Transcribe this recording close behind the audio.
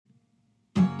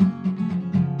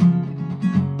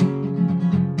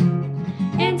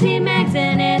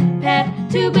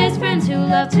Two best friends who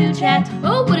love to chat.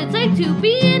 Oh, what it's like to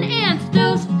be an ant.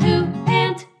 Those who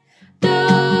ant.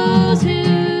 Those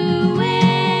who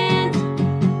ant.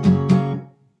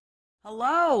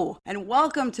 Hello, and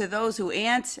welcome to Those Who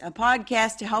Ant, a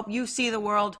podcast to help you see the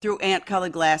world through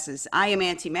ant-colored glasses. I am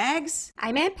Auntie Mags.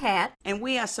 I'm Aunt Pat. And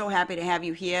we are so happy to have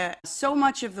you here. So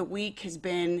much of the week has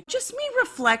been just me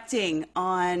reflecting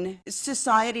on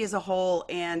society as a whole,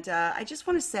 and I just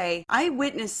want to say I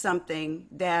witnessed something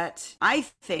that I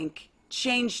think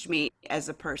changed me as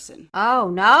a person. Oh,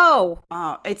 no.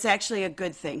 It's actually a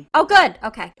good thing. Oh, good.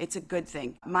 Okay. It's a good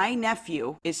thing. My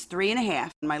nephew is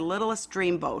 3.5, my littlest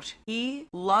dreamboat. He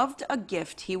loved a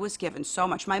gift he was given so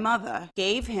much. My mother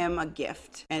gave him a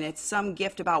gift, and it's some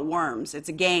gift about worms. It's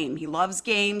a game. He loves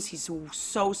games. He's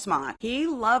so smart. He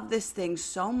loved this thing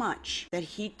so much that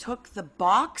he took the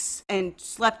box and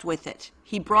slept with it.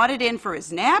 He brought it in for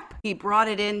his nap. He brought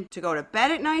it in to go to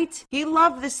bed at night. He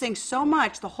loved this thing so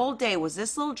much. The whole day was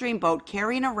this little dreamboat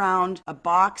carrying around a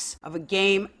box of a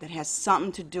game that has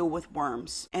something to do with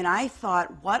worms. And I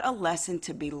thought, what a lesson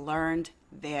to be learned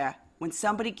there. When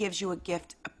somebody gives you a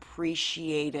gift,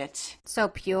 appreciate it. So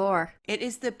pure. It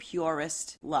is the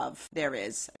purest love there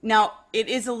is. Now, it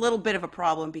is a little bit of a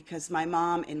problem because my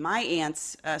mom and my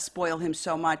aunts spoil him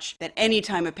so much that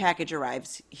anytime a package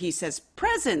arrives, he says,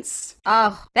 presents.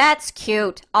 Oh, that's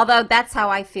cute. Although that's how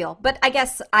I feel. But I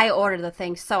guess I order the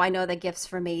things, so I know the gifts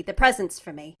for me, the presents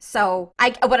for me. So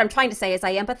what I'm trying to say is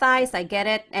I empathize, I get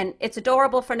it, and it's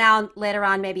adorable for now. Later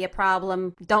on, maybe a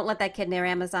problem. Don't let that kid near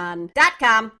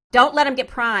Amazon.com. Don't let him get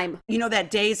Prime. You know,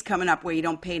 that day's coming up where you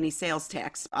don't pay any sales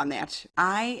tax on that.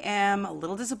 I am a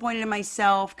little disappointed in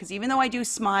myself because even though I do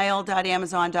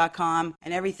smile.amazon.com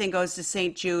and everything goes to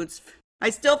St. Jude's, I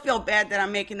still feel bad that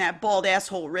I'm making that bald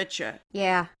asshole richer.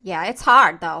 Yeah, it's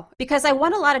hard though. Because I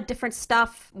want a lot of different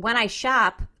stuff when I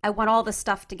shop. I want all the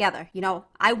stuff together. You know,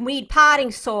 I need potting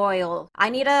soil. I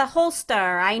need a holster.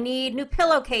 I need new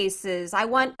pillowcases. I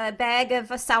want a bag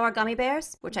of sour gummy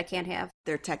bears, which I can't have.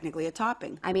 They're technically a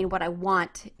topping. I mean, what I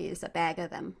want is a bag of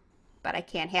them, but I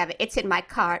can't have it. It's in my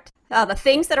cart. The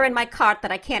things that are in my cart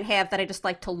that I can't have that I just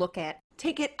like to look at.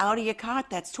 Take it out of your cart.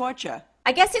 That's torture.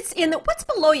 I guess it's in what's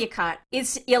below your cart?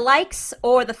 Is your likes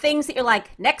or the things that you're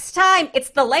like, next time, it's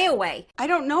the layaway. I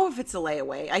don't know if it's a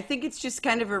layaway. I think it's just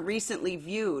kind of a recently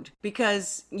viewed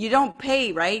because you don't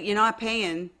pay, right? You're not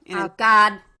paying. Oh,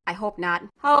 God. I hope not.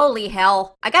 Holy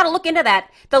hell. I gotta look into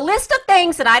that. The list of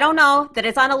things that I don't know, that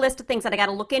is on a list of things that I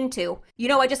gotta look into. You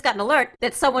know, I just got an alert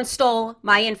that someone stole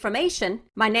my information,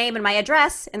 my name and my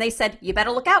address, and they said, you better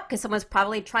look out because someone's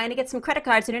probably trying to get some credit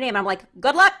cards in your name. And I'm like,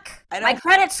 good luck. My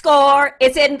credit score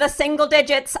is in the single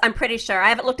digits, I'm pretty sure. I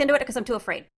haven't looked into it because I'm too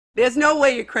afraid. There's no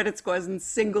way your credit score is in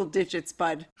single digits,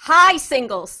 bud. High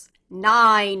singles.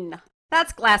 9.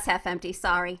 That's glass half empty,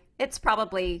 sorry. It's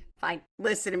probably fine.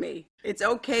 Listen to me. It's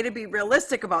okay to be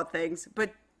realistic about things,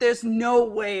 but there's no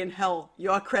way in hell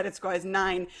your credit score is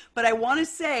 9. But I want to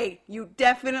say you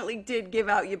definitely did give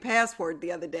out your password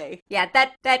the other day. Yeah,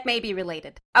 that may be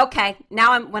related. Okay,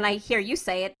 now when I hear you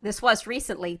say it, this was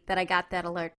recently that I got that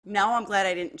alert. Now I'm glad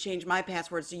I didn't change my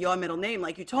passwords to your middle name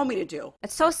like you told me to do.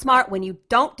 It's so smart when you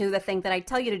don't do the thing that I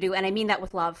tell you to do, and I mean that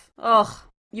with love. Ugh.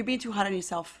 You're being too hard on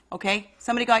yourself, okay?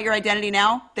 Somebody got your identity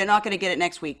now. They're not going to get it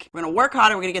next week. We're going to work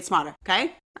harder. We're going to get smarter,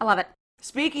 okay? I love it.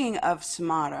 Speaking of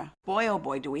smarter, boy, oh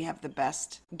boy, do we have the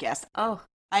best guest. Oh.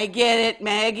 I get it.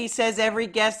 Maggie says every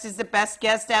guest is the best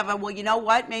guest ever. Well, you know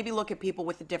what? Maybe look at people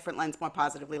with a different lens more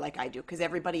positively like I do, because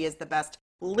everybody is the best.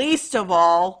 Least of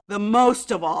all, the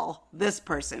most of all, this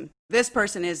person. This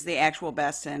person is the actual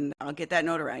best, and I'll get that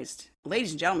notarized.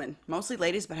 Ladies and gentlemen, mostly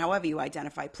ladies, but however you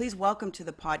identify, please welcome to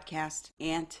the podcast,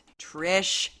 Aunt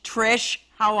Trish. Trish,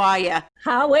 how are you?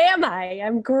 How am I?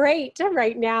 I'm great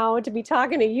right now to be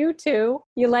talking to you two.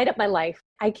 You light up my life.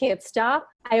 I can't stop.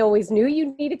 I always knew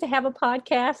you needed to have a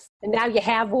podcast, and now you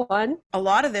have one. A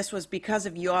lot of this was because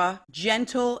of your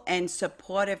gentle and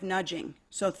supportive nudging.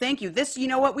 So thank you. This, you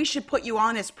know what? We should put you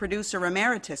on as producer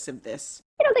emeritus of this.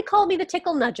 You know, they call me the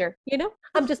Tickle Nudger, you know?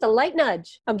 I'm just a light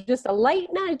nudge. I'm just a light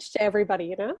nudge to everybody,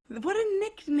 you know? What a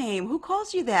nickname. Who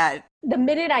calls you that? The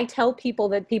minute I tell people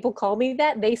that people call me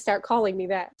that, they start calling me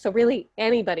that. So really,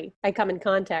 anybody I come in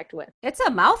contact with. It's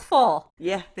a mouthful.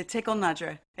 Yeah, the Tickle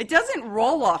Nudger. It doesn't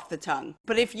roll off the tongue,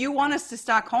 but if you want us to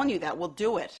start calling you that, we'll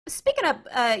do it. Speaking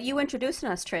of you introducing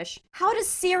us, Trish, how does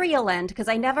Serial end? Because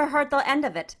I never heard the end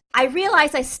of it. I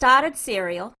realized I started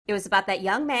Serial. It was about that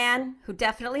young man who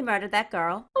definitely murdered that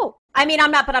girl. Oh, I mean,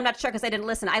 I'm not sure because I didn't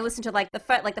listen. I listened to like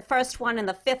the first one and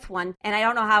the fifth one, and I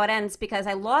don't know how it ends because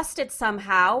I lost it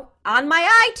somehow on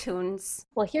my iTunes.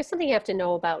 well, here's something you have to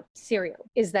know about Serial,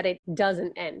 is that it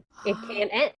doesn't end. It can't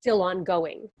end. Still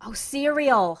ongoing. Oh,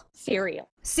 Serial. Serial.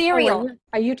 Cereal. Oh,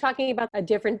 are you talking about a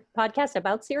different podcast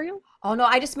about cereal? Oh, no,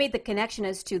 I just made the connection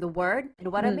as to the word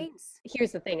and what it means.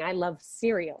 Here's the thing. I love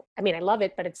cereal. I mean, I love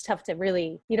it, but it's tough to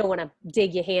really, you don't want to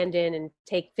dig your hand in and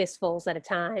take fistfuls at a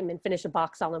time and finish a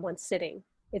box all in one sitting.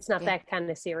 It's not that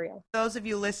kind of cereal. Those of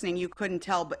you listening, you couldn't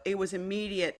tell, but it was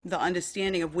immediate, the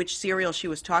understanding of which cereal she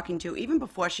was talking to, even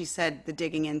before she said the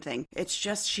digging in thing. It's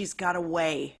just she's got a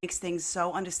way. Makes things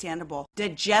so understandable.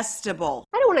 Digestible.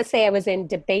 I don't want to say I was in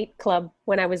debate club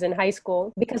when I was in high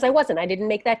school because I wasn't. I didn't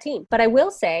make that team. But I will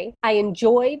say I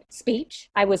enjoyed speech.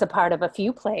 I was a part of a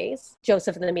few plays.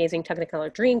 Joseph and the Amazing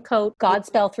Technicolor Dreamcoat,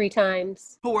 Godspell 3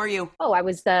 times. Who are you? Oh, I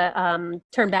was the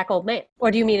turn back old man.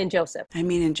 Or do you mean in Joseph? I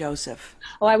mean in Joseph.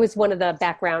 Oh, I was one of the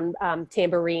background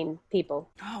tambourine people.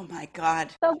 Oh my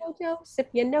God. Oh, Joseph,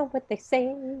 you know what they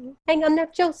say. Hang on there,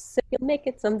 Joseph, you'll make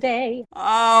it someday.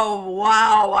 Oh,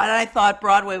 wow. I thought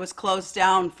Broadway was closed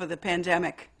down for the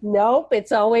pandemic. Nope,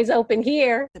 it's always open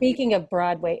here. Speaking of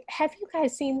Broadway, have you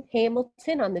guys seen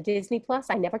Hamilton on the Disney Plus?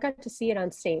 I never got to see it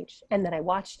on stage, and then I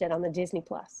watched it on the Disney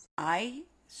Plus. I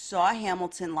saw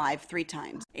Hamilton live 3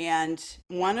 times, and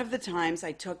one of the times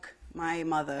I took my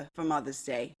mother for Mother's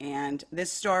Day, and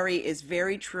this story is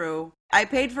very true. I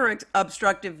paid for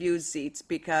obstructive view seats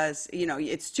because,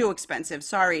 it's too expensive.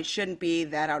 Sorry, it shouldn't be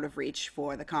that out of reach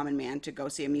for the common man to go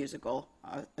see a musical,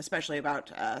 especially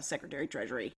about Secretary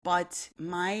Treasury. But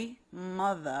my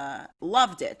mother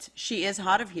loved it. She is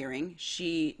hard of hearing.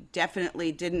 She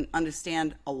definitely didn't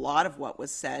understand a lot of what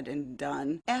was said and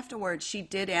done. Afterwards, she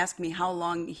did ask me how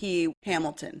long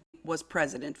Hamilton, was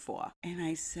president for. And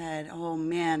I said, oh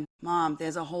man, Mom,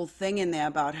 there's a whole thing in there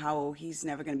about how he's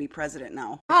never going to be president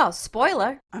now. Oh,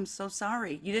 spoiler. I'm so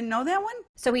sorry. You didn't know that one?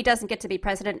 So he doesn't get to be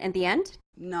president in the end?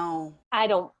 No. I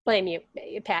don't blame you,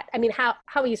 Pat. I mean, how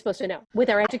are you supposed to know?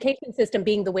 With our education system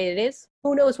being the way it is,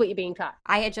 who knows what you're being taught?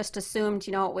 I had just assumed,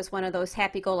 it was one of those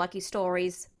happy-go-lucky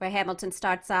stories where Hamilton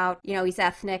starts out, he's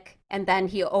ethnic, and then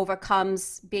he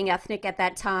overcomes being ethnic at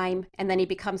that time, and then he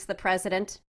becomes the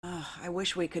president. I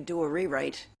wish we could do a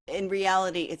rewrite. In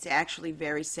reality, it's actually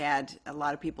very sad. A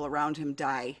lot of people around him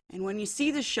die. And when you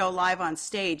see the show live on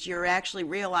stage, you're actually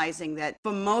realizing that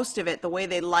for most of it, the way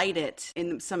they light it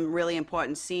in some really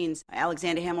important scenes,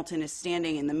 Alexander Hamilton is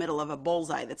standing in the middle of a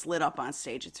bullseye that's lit up on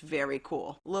stage. It's very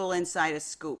cool. A little insider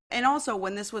scoop. And also,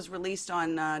 when this was released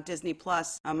on Disney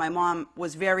Plus, my mom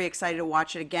was very excited to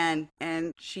watch it again.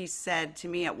 And she said to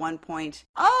me at one point,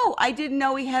 "Oh, I didn't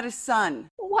know he had a son."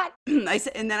 What? And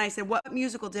then I said, "What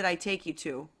musical did I take you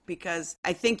to? Because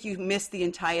I think you missed the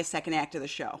entire second act of the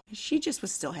show." She just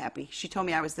was still happy. She told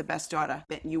me I was the best daughter.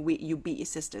 That you beat your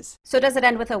sisters. So does it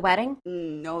end with a wedding?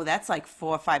 No, that's like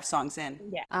 4 or 5 songs in.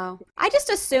 Yeah. Oh, I just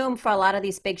assume for a lot of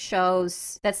these big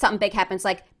shows that something big happens,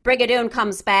 like Brigadoon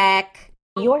comes back.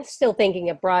 You're still thinking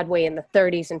of Broadway in the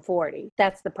 30s and 40s.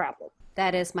 That's the problem.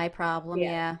 That is my problem.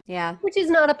 Yeah. Which is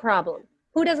not a problem.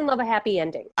 Who doesn't love a happy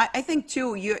ending? I think,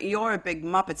 too, you're a big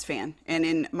Muppets fan. And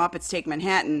in Muppets Take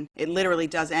Manhattan, it literally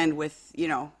does end with,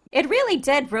 It really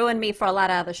did ruin me for a lot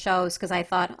of other shows because I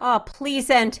thought, oh, please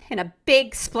end in a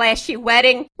big splashy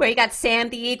wedding where you got Sam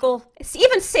the Eagle.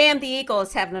 Even Sam the Eagle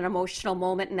is having an emotional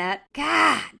moment in that.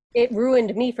 God. It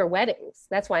ruined me for weddings.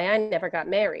 That's why I never got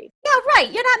married. Yeah,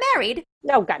 right. You're not married.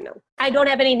 No, God, no. I don't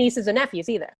have any nieces or nephews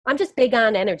either. I'm just big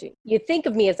on energy. You think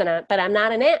of me as an aunt, but I'm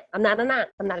not an aunt. I'm not an aunt.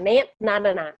 I'm not an aunt. Not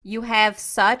an aunt. You have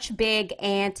such big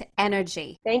aunt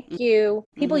energy. Thank you.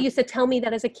 People used to tell me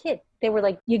that as a kid. They were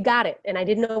like, you got it. And I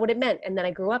didn't know what it meant. And then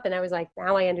I grew up and I was like,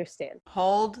 now I understand.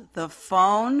 Hold the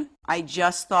phone. I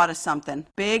just thought of something.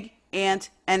 Big Ant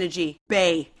Energy.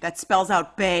 Bay. That spells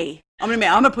out bay. I'm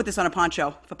gonna put this on a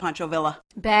poncho for Poncho Villa.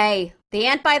 Bay. The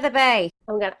ant by the bay.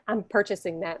 I'm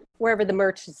purchasing that. Wherever the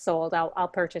merch is sold, I'll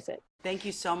purchase it. Thank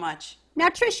you so much. Now,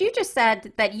 Trish, you just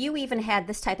said that you even had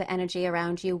this type of energy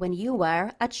around you when you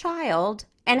were a child.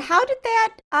 And how did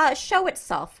that show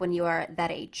itself when you were that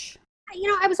age?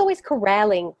 I was always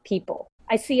corralling people.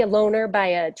 I see a loner by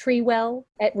a tree well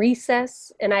at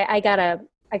recess, and I gotta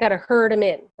herd him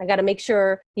in. I gotta make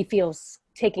sure he feels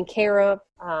taken care of.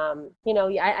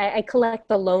 I collect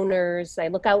the loners. I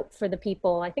look out for the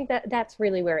people. I think that's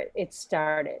really where it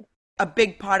started. a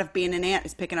big part of being an aunt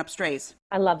is picking up strays.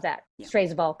 I love that.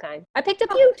 Strays of all kinds. I picked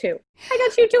up you two. I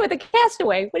got you two at the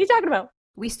Castaway. What are you talking about?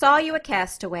 We saw you at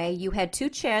Castaway. You had 2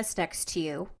 chairs next to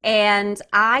you. And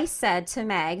I said to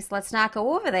Megs, let's not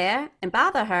go over there and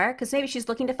bother her because maybe she's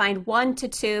looking to find 1 to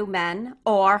 2 men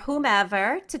or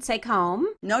whomever to take home.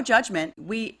 No judgment.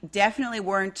 We definitely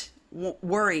weren't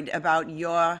worried about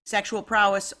your sexual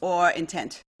prowess or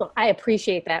intent. Well, I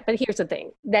appreciate that, but here's the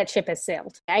thing. That ship has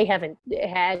sailed. I haven't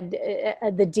had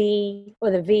the D or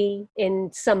the V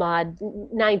in some odd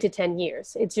 9 to 10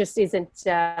 years. It just isn't,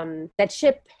 that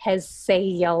ship has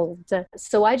sailed.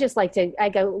 So I just I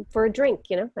go for a drink,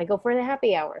 I go for the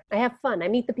happy hour. I have fun. I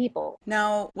meet the people.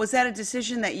 Now, was that a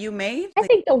decision that you made? I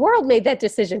think the world made that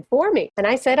decision for me. And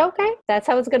I said, okay, that's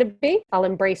how it's going to be. I'll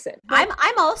embrace it.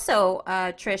 I'm also,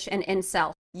 Trish, an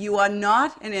incel. You are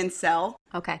not an incel.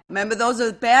 Okay. Remember, those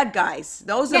are bad guys.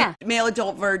 Those are male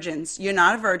adult virgins. You're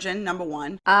not a virgin, number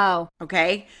one. Oh.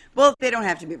 Okay? Well, they don't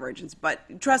have to be virgins,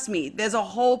 but trust me, there's a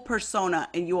whole persona,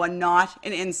 and you are not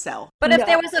an incel. But if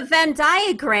there was a Venn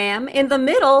diagram in the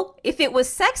middle, if it was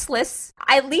sexless,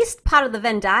 at least part of the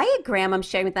Venn diagram I'm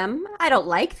sharing with them, I don't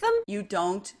like them. You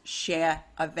don't share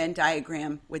a Venn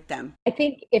diagram with them. I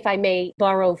think if I may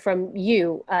borrow from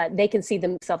you, they can see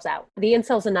themselves out. The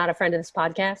incels are not a friend of this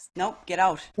podcast. Nope, get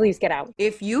out. Please get out.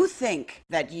 If you think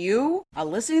that you are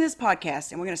listening to this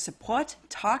podcast and we're going to support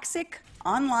toxic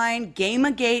online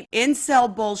Gamergate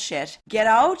incel bullshit, get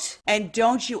out and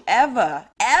don't you ever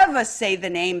say the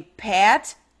name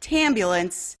Pat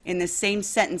Tambulance in the same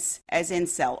sentence as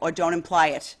incel, or don't imply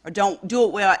it, or don't do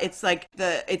it where it's like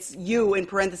it's you in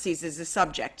parentheses as the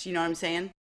subject. You know what I'm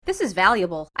saying? This is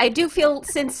valuable. I do feel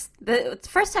since the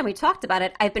first time we talked about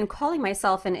it, I've been calling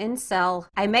myself an incel.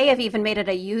 I may have even made it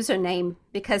a username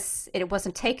because it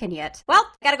wasn't taken yet. Well,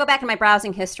 got to go back in my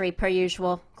browsing history per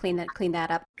usual. Clean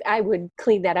that up. I would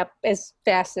clean that up as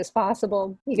fast as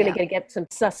possible. You're going to get some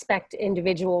suspect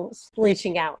individuals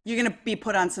reaching out. You're going to be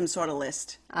put on some sort of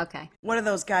list. Okay. What are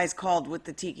those guys called with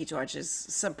the tiki torches?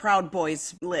 Some Proud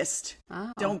Boys list.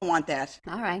 Oh. Don't want that.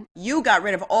 All right. You got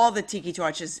rid of all the tiki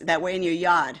torches that were in your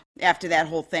yard after that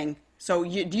whole thing. So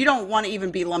you don't want to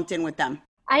even be lumped in with them.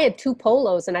 I had 2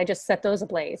 polos and I just set those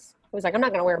ablaze. I was like, I'm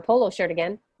not going to wear a polo shirt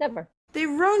again. Never. They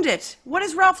ruined it. What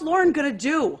is Ralph Lauren going to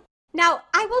do? Now,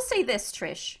 I will say this,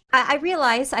 Trish. I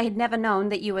realized I had never known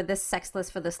that you were this sexless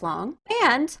for this long.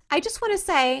 And I just want to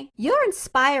say, you're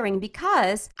inspiring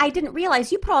because I didn't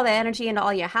realize you put all that energy into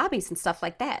all your hobbies and stuff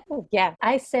like that. Oh, yeah.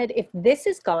 I said, if this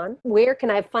is gone, where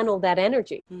can I funnel that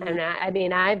energy? Mm-hmm.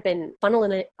 And I've been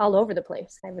funneling it all over the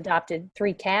place. I've adopted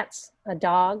 3 cats, a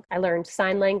dog. I learned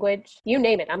sign language. You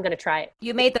name it, I'm going to try it.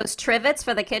 You made those trivets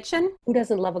for the kitchen? Who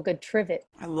doesn't love a good trivet?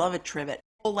 I love a trivet.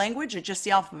 Language or just the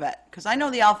alphabet? Because I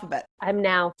know the alphabet. I'm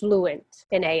now fluent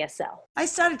in ASL. I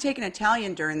started taking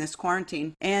Italian during this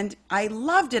quarantine, and I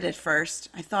loved it at first.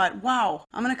 I thought, wow,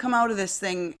 I'm going to come out of this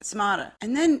thing smarter.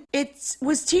 And then it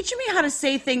was teaching me how to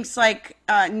say things like,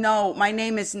 no, my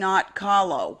name is not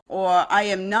Carlo, or I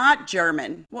am not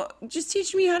German. Well, just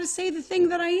teach me how to say the thing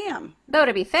that I am. Though,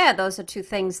 to be fair, those are 2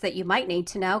 things that you might need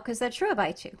to know because they're true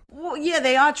about you. Well, yeah,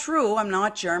 they are true. I'm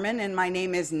not German, and my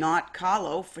name is not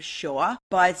Carlo, for sure.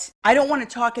 But I don't want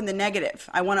to talk in the negative.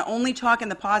 I want to only talk in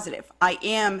the positive. I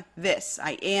am this.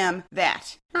 I am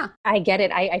that. Huh. I get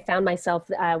it. I found myself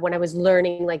when I was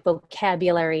learning like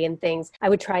vocabulary and things, I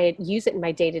would try it, use it in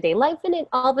my day-to-day life. And then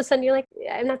all of a sudden you're like,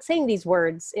 I'm not saying these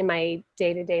words in my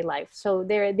day-to-day life. So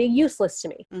they're useless to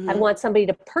me. Mm-hmm. I want somebody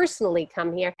to personally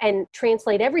come here and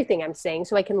translate everything I'm saying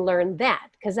so I can learn that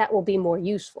because that will be more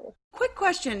useful. Quick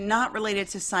question, not related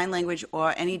to sign language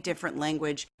or any different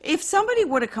language. If somebody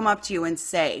were to come up to you and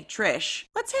say, Trish,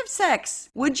 let's have sex,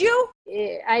 would you?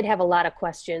 I'd have a lot of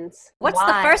questions. What's Why?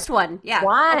 The first one? Yeah.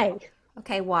 Why?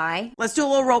 Okay, why? Let's do a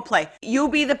little role play. You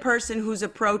be the person who's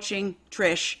approaching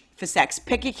Trish for sex.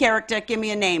 Pick a character, give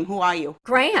me a name. Who are you?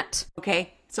 Grant.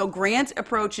 Okay. So Grant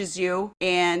approaches you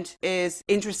and is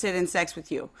interested in sex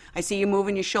with you. I see you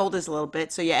moving your shoulders a little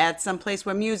bit, so you're at some place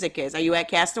where music is. Are you at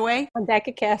Castaway? I'm back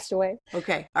at Castaway.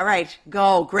 Okay. All right.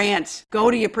 Go, Grant. Go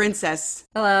to your princess.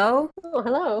 Hello? Oh,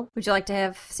 hello. Would you like to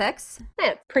have sex?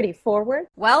 Yeah, pretty forward.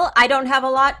 Well, I don't have a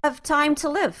lot of time to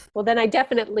live. Well, then I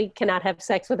definitely cannot have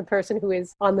sex with a person who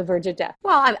is on the verge of death.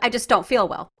 Well, I just don't feel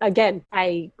well. Again,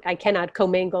 I cannot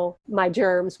commingle my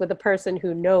germs with a person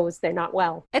who knows they're not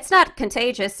well. It's not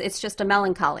contagious. It's just a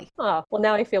melancholy. Oh, well,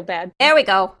 now I feel bad. There we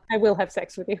go. I will have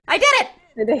sex with you. I did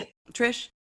it! Trish,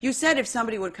 You said if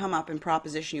somebody would come up and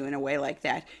proposition you in a way like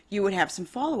that, you would have some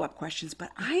follow-up questions.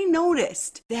 But I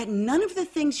noticed that none of the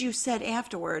things you said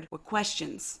afterward were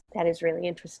questions. That is really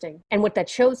interesting. And what that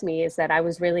shows me is that I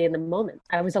was really in the moment.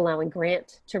 I was allowing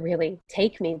Grant to really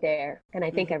take me there. And I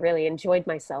think I really enjoyed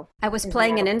myself. I was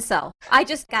playing an incel. I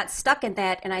just got stuck in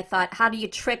that, and I thought, how do you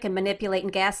trick and manipulate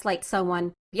and gaslight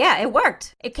someone? Yeah, it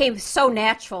worked. It came so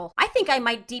natural. I think I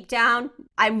might deep down,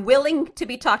 I'm willing to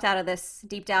be talked out of this.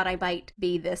 Deep down, I might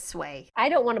be this way. I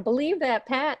don't want to believe that,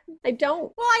 Pat. I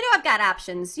don't. Well, I know I've got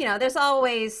options. You know, there's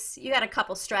always, you got a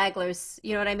couple stragglers.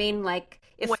 You know what I mean? Like,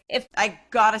 if I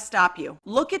gotta stop you.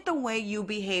 Look at the way you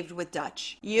behaved with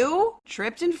Dutch. You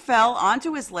tripped and fell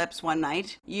onto his lips one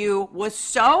night. You was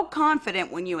so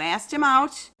confident when you asked him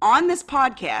out on this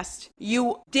podcast.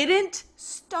 You didn't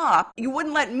stop. You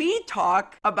wouldn't let me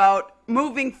talk about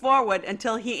moving forward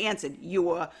until he answered. You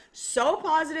were so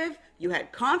positive. You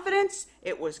had confidence.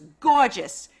 It was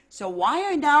gorgeous. So why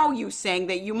are now you saying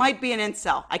that you might be an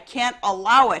incel? I can't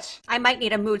allow it. I might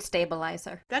need a mood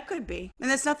stabilizer. That could be. And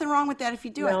there's nothing wrong with that if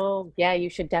you do it. No, yeah, you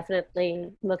should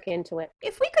definitely look into it.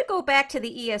 If we could go back to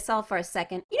the ESL for a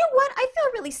second, you know what? I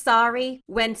feel really sorry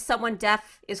when someone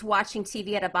deaf is watching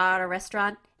TV at a bar or a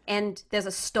restaurant and there's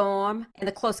a storm and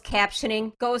the closed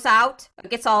captioning goes out, it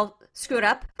gets all screwed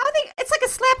up. It's like a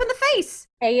slap in the face.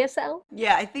 ASL?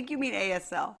 Yeah, I think you mean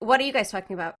ASL. What are you guys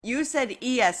talking about? You said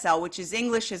ESL, which is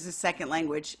English as a second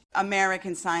language,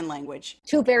 American Sign Language.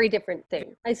 Two very different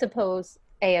things. I suppose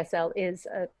ASL is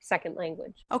a second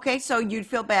language. Okay, so you'd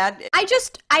feel bad.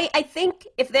 I think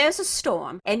if there's a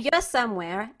storm and you're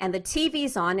somewhere and the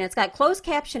TV's on and it's got closed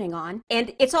captioning on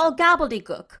and it's all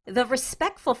gobbledygook, the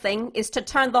respectful thing is to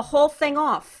turn the whole thing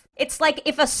off. It's like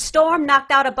if a storm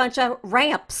knocked out a bunch of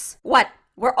ramps. What?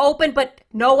 We're open, but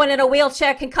no one in a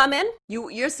wheelchair can come in?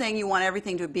 You're saying you want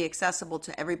everything to be accessible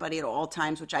to everybody at all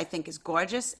times, which I think is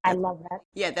gorgeous. I love that.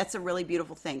 Yeah, that's a really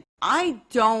beautiful thing. I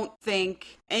don't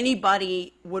think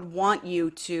anybody would want you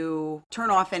to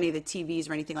turn off any of the TVs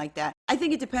or anything like that. I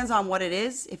think it depends on what it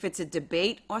is. If it's a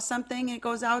debate or something and it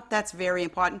goes out, that's very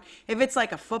important. If it's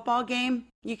like a football game,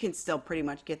 you can still pretty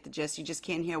much get the gist. You just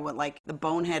can't hear what like the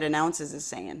bonehead announcers is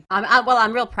saying.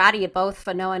 I'm real proud of you both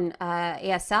for knowing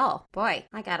ASL. Boy,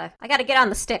 I gotta get on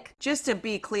the stick. Just to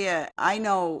be clear, I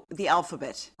know the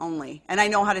alphabet only, and I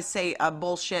know how to say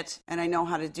bullshit, and I know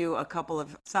how to do a couple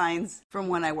of signs from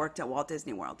when I worked at Walt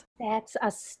Disney World. That's a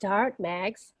start,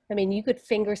 Mags. I mean, you could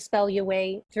finger spell your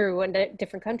way through a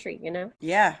different country, you know?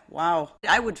 Yeah, wow.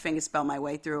 I would finger spell my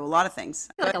way through a lot of things.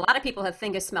 I feel like a lot of people have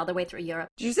finger smelled their way through Europe.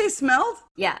 Did you say smelled?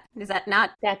 Yeah, is that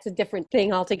not? That's a different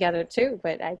thing altogether, too,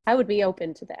 but I would be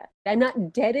open to that. I'm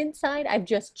not dead inside. I've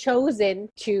just chosen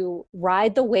to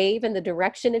ride the wave in the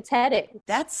direction it's heading.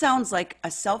 That sounds like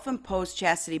a self-imposed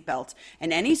chastity belt.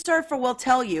 And any surfer will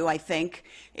tell you, I think,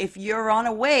 if you're on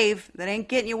a wave that ain't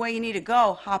getting you where you need to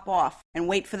go, hop off and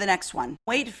wait for the next one.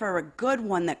 Wait for a good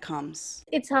one that comes.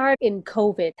 It's hard in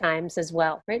COVID times as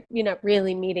well, right? You're not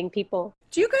really meeting people.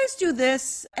 Do you guys do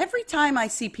this? Every time I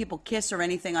see people kiss or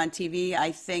anything on TV,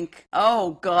 I think,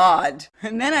 oh God.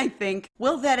 And then I think,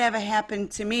 will that ever happen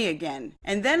to me again?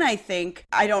 And then I think,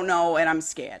 I don't know, and I'm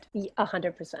scared.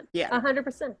 100%. Yeah.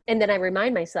 100%. And then I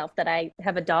remind myself that I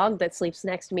have a dog that sleeps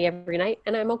next to me every night,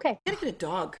 and I'm okay. I gotta get a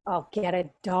dog. Oh, get a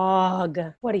dog.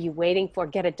 What are you waiting for?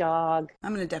 Get a dog.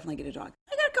 I'm gonna definitely get a dog.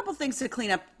 I got a couple things to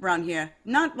clean up around here.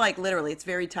 Not like literally, it's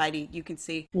very tidy, you can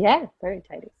see. Yeah, very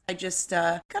tidy. I just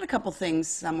got a couple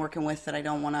things I'm working with that I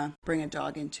don't want to bring a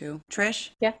dog into.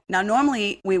 Trish? Yeah? Now,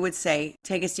 normally we would say,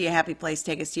 take us to your happy place,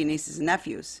 take us to your nieces and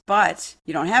nephews, but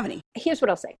you don't have any. Here's what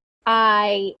I'll say.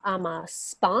 I am a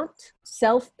spont,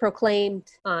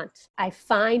 self-proclaimed aunt. I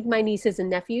find my nieces and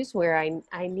nephews where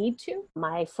I need to.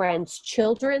 My friends'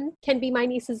 children can be my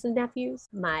nieces and nephews.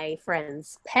 My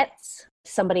friends' pets.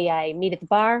 Somebody I meet at the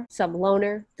bar, some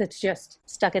loner that's just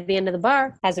stuck at the end of the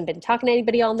bar, hasn't been talking to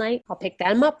anybody all night. I'll pick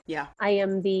them up. Yeah. I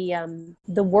am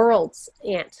the world's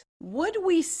aunt. Would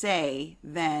we say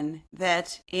then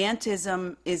that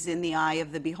autism is in the eye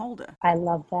of the beholder? I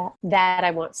love that. That I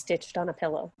want stitched on a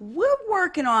pillow. We're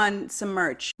working on some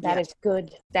merch. That is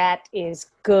good. That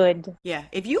is good. Yeah.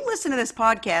 If you listen to this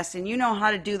podcast and you know how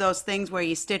to do those things where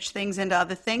you stitch things into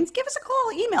other things, give us a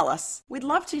call, email us. We'd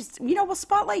love to, we'll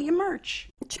spotlight your merch.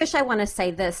 Trish, I want to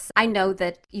say this. I know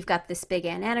that you've got this big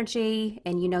Aunt energy,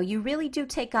 and you really do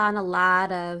take on a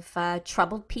lot of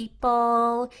troubled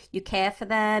people. You care for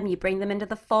them. you bring them into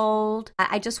the fold.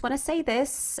 I just want to say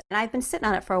this, and I've been sitting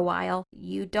on it for a while.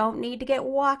 You don't need to get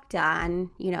walked on,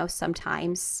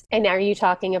 sometimes. And are you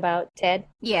talking about Ted?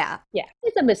 Yeah. Yeah,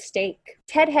 it's a mistake.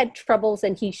 Ted had troubles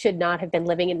and he should not have been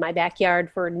living in my backyard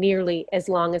for nearly as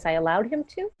long as I allowed him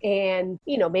to. And,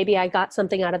 maybe I got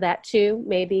something out of that too.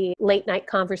 Maybe late night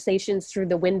conversations through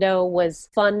the window was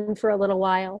fun for a little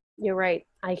while. You're right.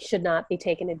 I should not be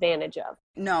taken advantage of.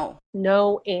 No.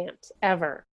 No aunt,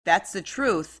 ever. That's the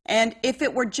truth. And if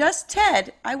it were just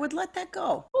Ted, I would let that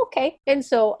go. Okay. And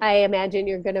so I imagine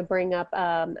you're going to bring up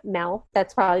Mel.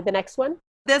 That's probably the next one.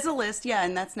 There's a list, yeah,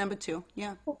 and that's number 2.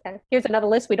 Yeah. Okay. Here's another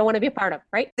list we don't want to be a part of,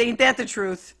 right? Ain't that the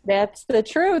truth? That's the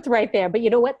truth right there. But you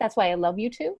know what? That's why I love you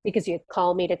too, because you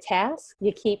call me to task.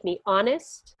 You keep me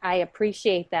honest. I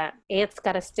appreciate that. Ants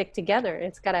got to stick together.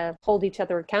 It's got to hold each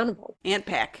other accountable. Ant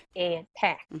pack. And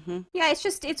pack. Mm-hmm. Yeah,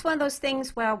 it's one of those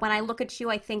things where when I look at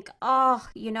you, I think,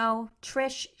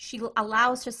 Trish, she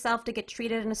allows herself to get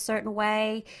treated in a certain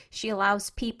way. She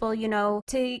allows people,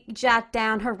 to jot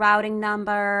down her routing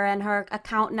number and her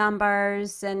account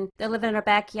numbers, and they're living in her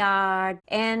backyard.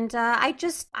 And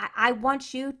I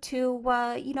want you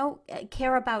to,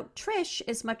 care about Trish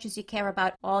as much as you care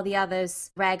about all the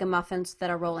others ragamuffins that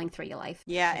are rolling through your life.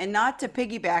 Yeah, and not to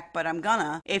piggyback, but I'm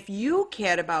gonna. If you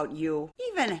cared about you,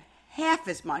 even half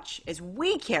as much as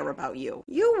we care about you,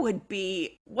 you would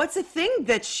be, what's the thing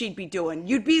that she'd be doing?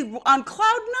 You'd be on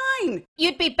cloud 9.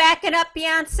 You'd be backing up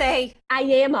Beyonce. I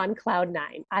am on cloud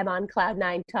 9. I'm on cloud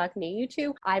 9 talking to you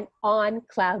two. I'm on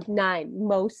cloud 9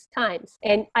 most times.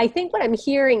 And I think what I'm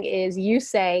hearing is you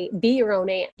say, be your own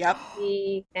aunt. Yep.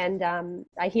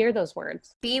 I hear those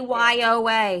words.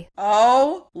 BYOA.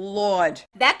 Oh, Lord.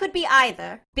 That could be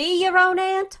either be your own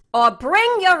aunt or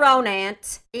bring your own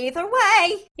aunt. Either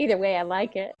way. Either way, I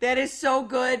like it. That is so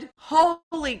good.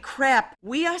 Holy crap.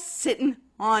 We are sitting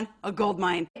on a gold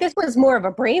mine. This was more of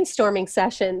a brainstorming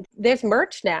session. There's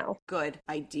merch now. Good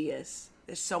ideas.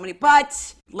 There's so many.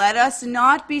 But let us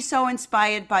not be so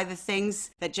inspired by the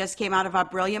things that just came out of our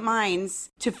brilliant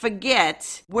minds to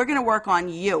forget we're going to work on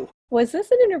you. Was this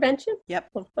an intervention?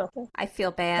 Yep. I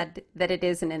feel bad that it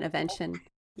is an intervention.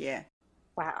 Yeah.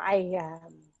 Wow.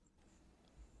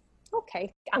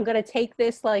 Okay. I'm going to take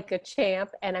this like a champ,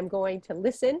 and I'm going to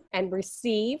listen and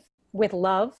receive with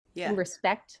love and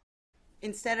respect.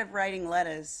 Instead of writing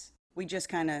letters, we just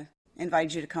kind of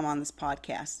invited you to come on this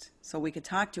podcast so we could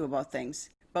talk to you about things.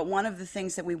 But one of the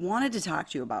things that we wanted to talk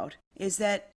to you about is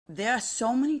that there are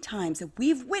so many times that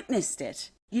we've witnessed it.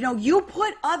 You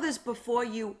put others before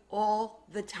you all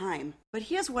the time. But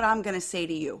here's what I'm going to say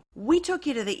to you. We took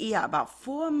you to the ER about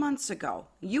 4 months ago.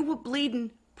 You were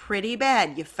bleeding pretty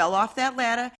bad. You fell off that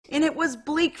ladder, and it was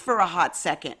bleak for a hot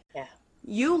second. Yeah.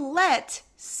 You let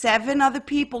 7 other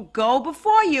people go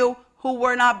before you who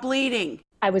were not bleeding.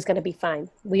 I was going to be fine.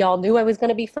 We all knew I was going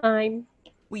to be fine.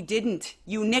 We didn't.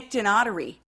 You nicked an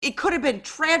artery. It could have been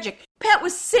tragic. Pat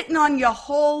was sitting on your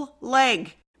whole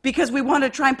leg because we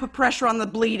wanted to try and put pressure on the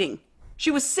bleeding. She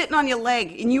was sitting on your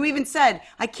leg, and you even said,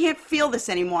 I can't feel this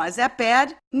anymore. Is that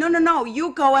bad? No.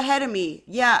 You go ahead of me.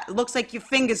 Yeah, it looks like your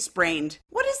finger's sprained.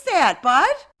 What is that, bud?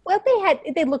 Well,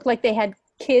 they looked like they had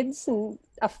kids and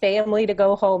a family to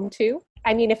go home to.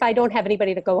 I mean, if I don't have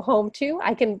anybody to go home to,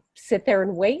 I can sit there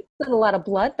and wait. It's not a lot of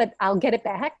blood, but I'll get it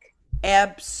back.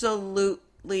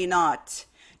 Absolutely not.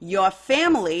 Your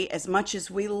family, as much as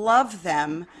we love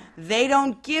them, they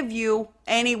don't give you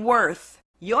any worth.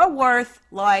 Your worth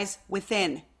lies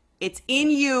within. It's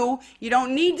in you. You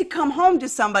don't need to come home to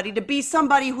somebody to be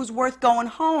somebody who's worth going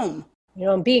home.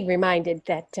 I'm being reminded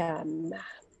that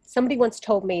somebody once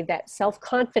told me that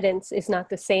self-confidence is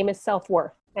not the same as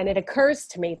self-worth. And it occurs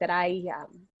to me that I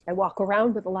walk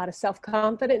around with a lot of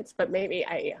self-confidence, but maybe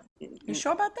You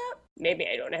sure about that? Maybe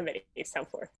I don't have any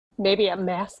self-worth. Maybe I'm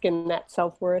masking that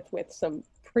self-worth with some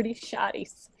pretty shoddy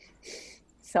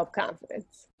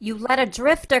self-confidence. You let a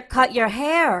drifter cut your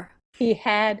hair. He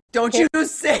had... Don't you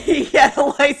say he had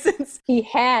a license? He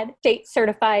had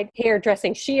state-certified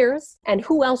hairdressing shears, and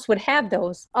who else would have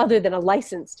those other than a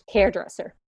licensed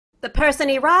hairdresser? The person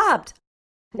he robbed.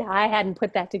 Now, I hadn't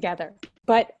put that together.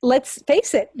 But let's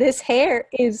face it, this hair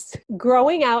is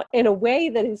growing out in a way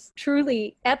that is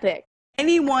truly epic.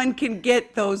 Anyone can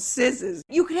get those scissors.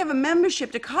 You could have a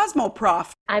membership to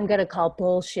Cosmoprof. I'm going to call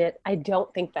bullshit. I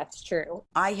don't think that's true.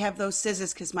 I have those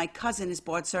scissors because my cousin is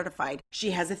board certified.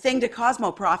 She has a thing to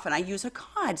Cosmoprof, and I use her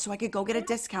card so I could go get a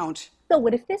discount. So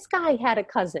what if this guy had a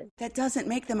cousin? That doesn't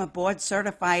make them a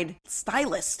board-certified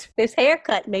stylist. This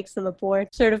haircut makes them a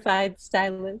board-certified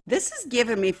stylist. This is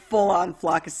giving me full-on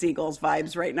Flock of Seagulls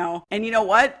vibes right now. And you know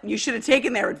what? You should have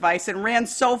taken their advice and ran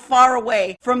so far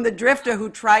away from the drifter who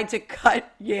tried to cut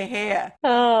your hair.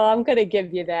 Oh, I'm going to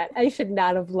give you that. I should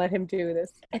not have let him do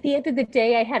this. At the end of the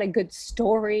day, I had a good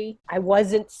story. I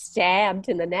wasn't stabbed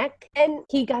in the neck, and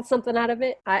he got something out of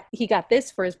it. He got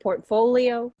this for his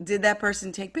portfolio. Did that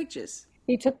person take pictures?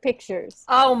 He took pictures.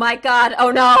 Oh my God.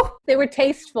 Oh no. They were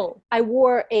tasteful. I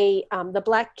wore the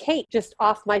black cape just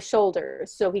off my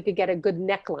shoulders so he could get a good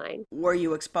neckline. Were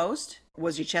you exposed?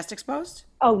 Was your chest exposed?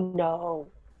 Oh, no.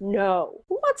 No.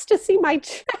 Who wants to see my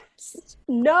chest?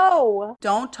 No.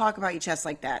 Don't talk about your chest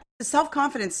like that. The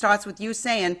self-confidence starts with you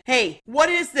saying, hey, what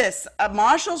is this? A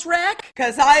Marshall's rack?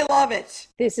 Because I love it.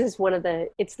 This is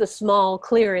it's the small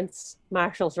clearance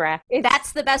Marshall's rack.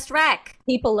 That's the best rack.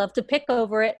 People love to pick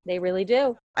over it. They really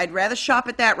do. I'd rather shop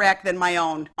at that rack than my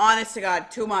own. Honest to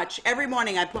God, too much. Every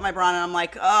morning I put my bra on and I'm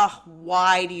like, ugh,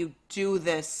 why do you do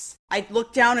this? I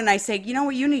look down and I say, you know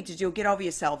what you need to do? Get over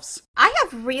yourselves. I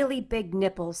have really big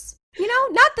nipples. You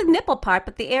know, not the nipple part,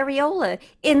 but the areola.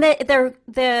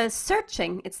 They're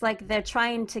searching. It's like they're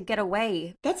trying to get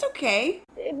away. That's okay.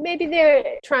 Maybe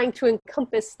they're trying to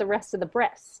encompass the rest of the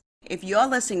breast. If you're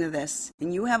listening to this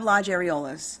and you have large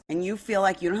areolas and you feel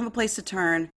like you don't have a place to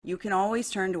turn, you can always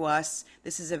turn to us.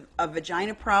 This is a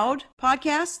Vagina Proud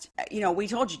podcast. You know, we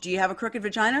told you, do you have a crooked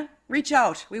vagina? Reach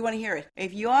out. We want to hear it.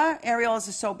 If your areolas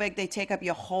are so big they take up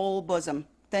your whole bosom,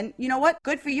 then you know what?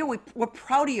 Good for you. We're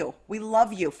proud of you. We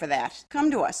love you for that. Come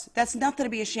to us. That's nothing to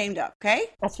be ashamed of, okay?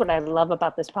 That's what I love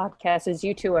about this podcast is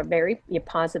you two are you're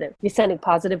positive. You're sending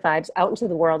positive vibes out into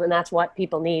the world, and that's what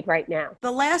people need right now.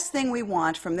 The last thing we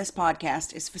want from this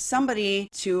podcast is for somebody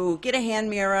to get a hand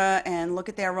mirror and look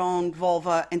at their own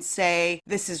vulva and say,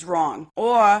 this is wrong.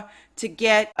 Or to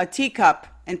get a teacup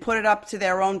and put it up to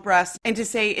their own breast and to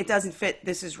say it doesn't fit,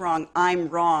 this is wrong, I'm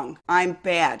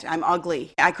bad, I'm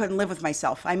ugly, I couldn't live with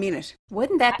myself. I mean it.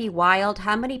 Wouldn't that be wild?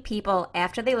 How many people,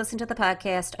 after they listen to the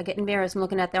podcast, are getting mirrors and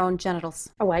looking at their own genitals?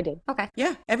 Oh, I did. Okay.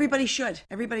 Yeah, everybody should.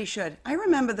 Everybody should. I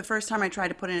remember the first time I tried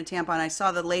to put in a tampon, I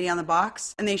saw the lady on the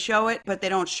box and they show it, but they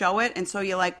don't show it. And so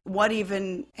you're like, what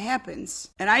even happens?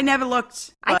 And I never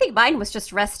looked. I think mine was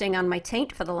just resting on my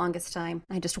taint for the longest time.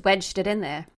 I just wedged it in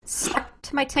there. Stuck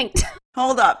to my taint.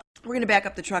 Hold up. We're going to back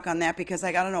up the truck on that because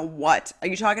I got to know what. Are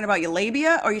you talking about your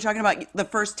labia or are you talking about the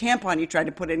first tampon you tried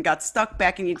to put in got stuck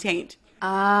back in your taint?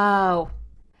 Oh,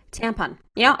 tampon.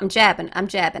 You know, I'm jabbing. I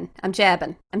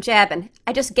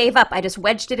just gave up. I just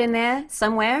wedged it in there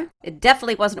somewhere. It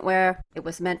definitely wasn't where it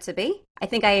was meant to be. I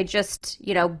think I had just,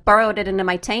 burrowed it into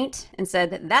my taint and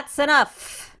said, that's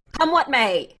enough. Come what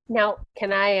may. Now,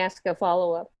 can I ask a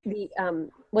follow-up?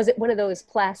 Was it one of those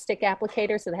plastic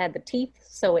applicators that had the teeth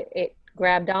so it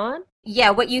grabbed on?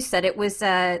 Yeah, what you said. It was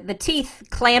the teeth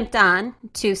clamped on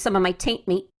to some of my taint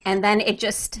meat, and then it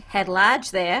just had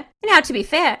lodged there. Now, to be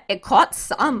fair, it caught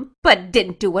some, but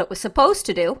didn't do what it was supposed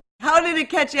to do. How did it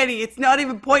catch any? It's not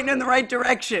even pointing in the right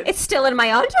direction. It's still in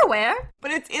my underwear.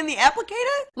 But it's in the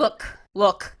applicator? Look.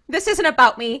 This isn't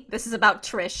about me. This is about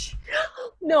Trish.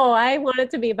 No, I want it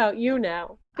to be about you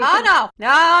now. Oh,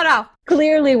 no.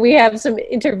 Clearly, we have some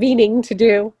intervening to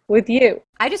do with you.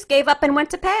 I just gave up and went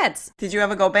to pads. Did you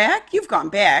ever go back? You've gone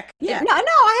back. Yeah. No,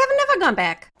 I haven't never gone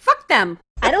back. Fuck them.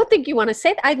 I don't think you want to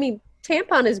say that. I mean,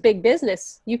 tampon is big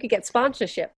business. You could get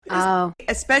sponsorship. Oh.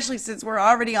 Especially since we're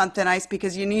already on thin ice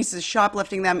because your niece is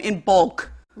shoplifting them in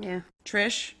bulk. Yeah.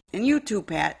 Trish, and you too,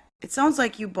 Pat. It sounds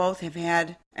like you both have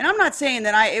had, and I'm not saying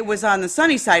that it was on the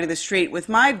sunny side of the street with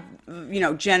my,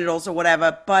 genitals or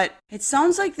whatever, but it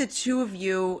sounds like the two of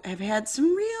you have had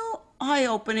some real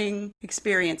eye-opening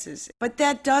experiences. But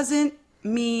that doesn't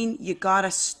mean you gotta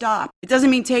stop. It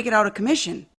doesn't mean take it out of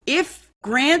commission. If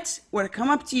Grant were to come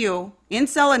up to you,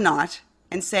 incel or not,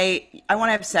 and say, I want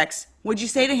to have sex, would you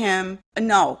say to him,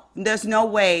 no, there's no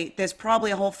way, there's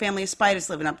probably a whole family of spiders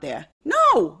living up there?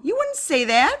 No, you wouldn't say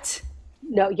that.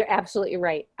 No, you're absolutely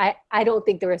right. I don't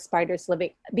think there are spiders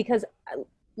living because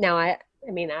now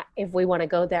if we want to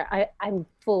go there, I'm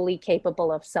fully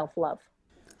capable of self-love.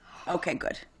 Okay,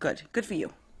 good for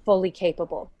you. Fully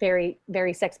capable, very,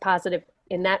 very sex positive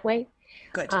in that way.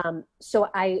 Good. So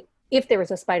if there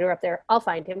is a spider up there, I'll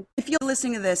find him. If you're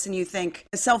listening to this and you think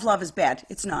self-love is bad,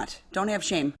 it's not. Don't have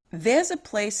shame. There's a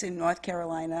place in North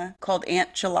Carolina called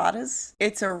Aunt Chilada's.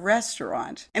 It's a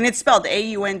restaurant, and it's spelled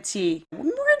A-U-N-T. We're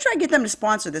going to try to get them to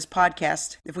sponsor this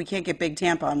podcast. If we can't get Big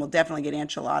Tampon, we'll definitely get Aunt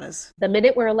Chilada's. The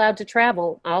minute we're allowed to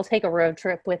travel, I'll take a road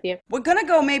trip with you. We're going to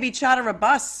go maybe charter a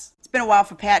bus. It's been a while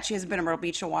for Pat. She hasn't been to Myrtle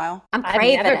Beach in a while. I'm I've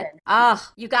craving never it. been.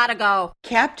 Oh, you gotta go.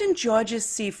 Captain George's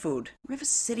Seafood. River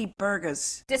City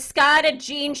Burgers. Discarded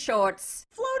jean shorts.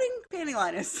 Floating panty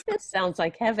liners. This sounds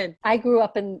like heaven. I grew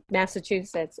up in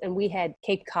Massachusetts and we had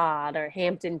Cape Cod or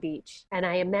Hampton Beach. And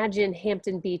I imagine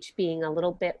Hampton Beach being a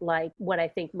little bit like what I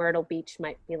think Myrtle Beach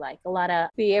might be like. A lot of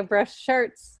the airbrush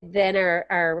shirts then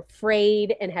are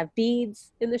frayed and have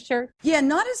beads in the shirt. Yeah,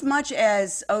 not as much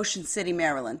as Ocean City,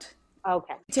 Maryland.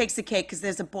 Okay. It takes the cake because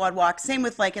there's a boardwalk. Same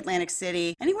with like Atlantic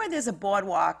City. Anywhere there's a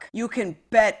boardwalk, you can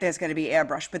bet there's going to be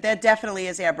airbrush. But there definitely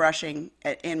is airbrushing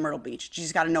in Myrtle Beach. You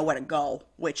just got to know where to go,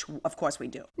 which of course we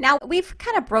do. Now, we've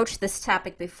kind of broached this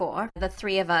topic before. The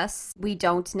three of us, we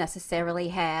don't necessarily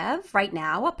have, right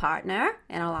now, a partner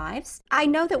in our lives. I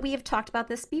know that we have talked about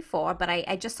this before, but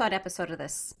I just saw an episode of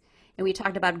this. And we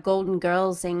talked about golden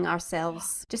girlsing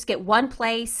ourselves. Just get one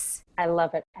place. I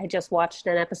love it. I just watched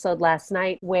an episode last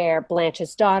night where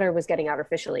Blanche's daughter was getting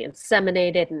artificially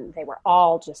inseminated and they were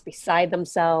all just beside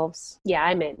themselves. Yeah,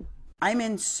 I'm in. I'm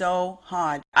in so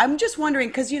hard. I'm just wondering,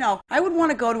 because, I would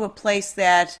want to go to a place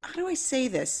that, how do I say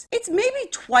this? It's maybe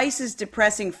twice as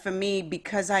depressing for me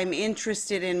because I'm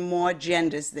interested in more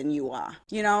genders than you are,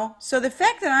 So the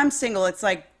fact that I'm single, it's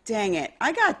like, dang it,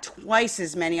 I got twice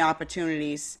as many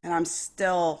opportunities and I'm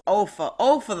still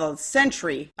for the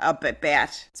century up at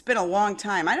bat. It's been a long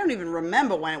time. I don't even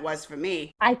remember when it was for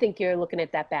me. I think you're looking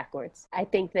at that backwards. I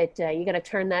think that you got to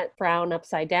turn that frown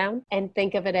upside down and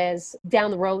think of it as down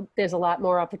the road, there's a lot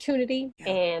more opportunity. Yeah.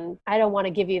 And I don't want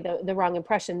to give you the wrong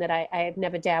impression that I have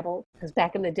never dabbled, because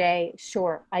back in the day,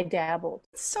 sure, I dabbled.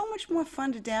 It's so much more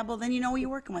fun to dabble than you know what you're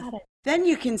working with. Then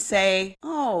you can say,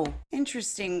 oh,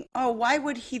 interesting. Oh, why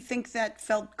would he think that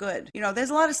felt good? There's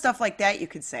a lot of stuff like that you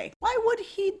could say. Why would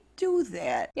he do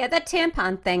that? Yeah, that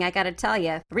tampon thing, I gotta tell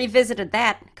you. Revisited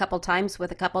that a couple times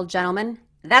with a couple gentlemen.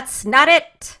 That's not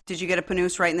it. Did you get a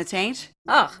panous right in the taint?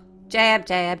 Ugh. Jab,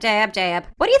 jab, jab, jab.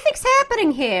 What do you think's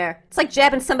happening here? It's like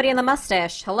jabbing somebody in the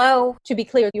mustache. Hello? To be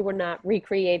clear, you were not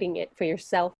recreating it for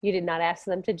yourself. You did not ask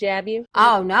them to jab you?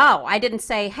 Oh, no. I didn't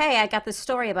say, hey, I got this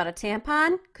story about a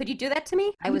tampon. Could you do that to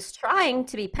me? I was trying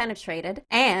to be penetrated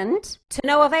and to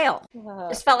no avail.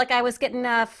 Just felt like I was getting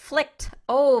flicked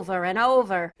over and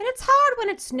over. And it's hard when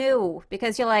it's new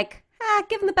because you're like,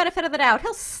 give him the benefit of the doubt.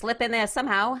 He'll slip in there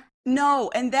somehow. No,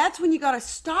 and that's when you got to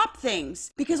stop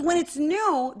things, because when it's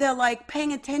new, they're like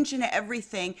paying attention to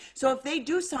everything. So if they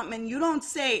do something and you don't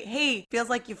say, hey, feels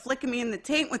like you're flicking me in the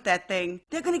taint with that thing,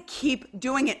 they're going to keep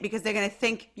doing it because they're going to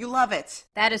think you love it.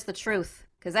 That is the truth.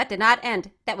 Because that did not end.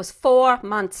 That was 4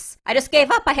 months. I just gave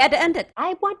up. I had to end it.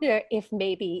 I wonder if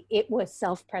maybe it was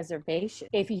self-preservation.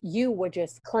 If you were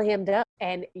just clammed up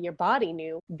and your body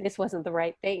knew this wasn't the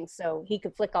right thing, so he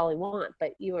could flick all he want,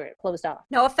 but you were closed off.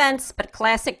 No offense, but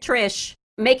classic Trish,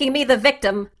 making me the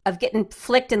victim of getting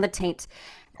flicked in the taint.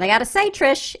 And I gotta say,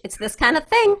 Trish, it's this kind of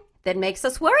thing that makes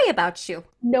us worry about you.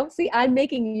 No, see, I'm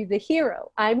making you the hero.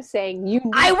 I'm saying you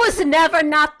knew. I was never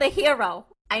not the hero.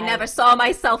 I never saw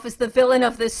myself as the villain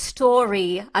of this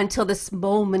story until this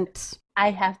moment.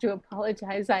 I have to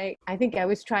apologize. I think I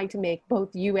was trying to make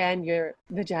both you and your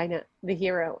vagina the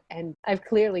hero, and I've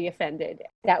clearly offended.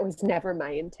 That was never my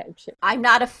intention. I'm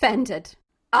not offended.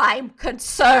 I'm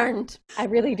concerned. I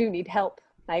really do need help.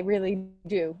 I really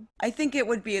do. I think it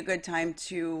would be a good time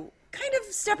to kind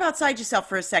of step outside yourself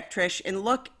for a sec, Trish, and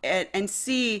look at and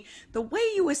see the way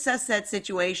you assess that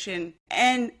situation.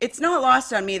 And it's not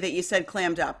lost on me that you said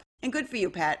clammed up. And good for you,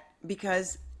 Pat,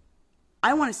 because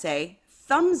I want to say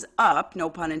thumbs up, no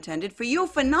pun intended, for you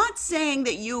for not saying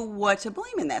that you were to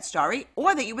blame in that story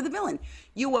or that you were the villain.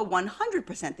 You were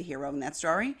 100% the hero in that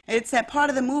story. It's that part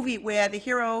of the movie where the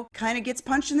hero kind of gets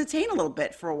punched in the taint a little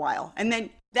bit for a while. And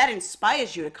then that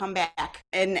inspires you to come back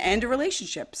and end a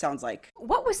relationship, sounds like.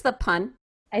 What was the pun?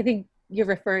 I think you're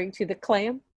referring to the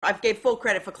clam. I gave full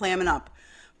credit for clamming up.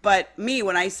 But me,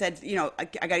 when I said, I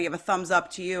got to give a thumbs up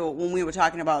to you when we were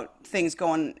talking about things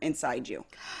going inside you.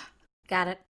 Got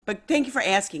it. But thank you for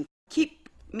asking. Keep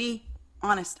me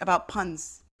honest about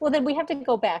puns. Well, then we have to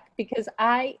go back because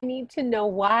I need to know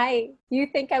why you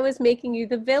think I was making you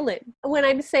the villain. When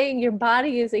I'm saying your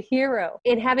body is a hero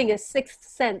and having a sixth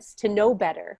sense to know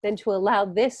better than to allow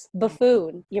this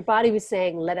buffoon, your body was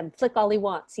saying, let him flick all he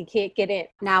wants. He can't get in.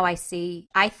 Now I see.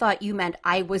 I thought you meant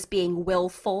I was being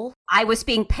willful. I was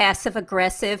being passive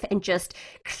aggressive and just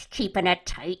keeping it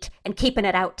tight and keeping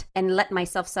it out and letting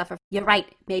myself suffer. You're right.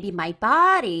 Maybe my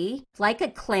body, like a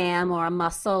clam or a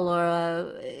mussel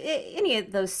or any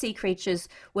of those sea creatures,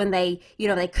 when they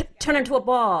could turn into a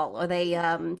ball, or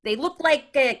they look like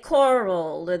a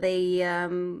coral, or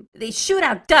they shoot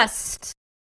out dust.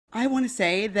 I want to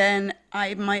say then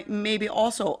I might maybe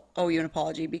also owe you an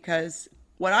apology because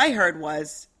what I heard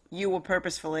was you were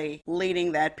purposefully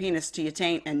leading that penis to your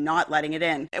taint and not letting it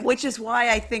in, which is why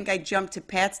I think I jumped to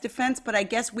Pat's defense. But I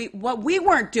guess what we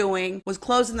weren't doing was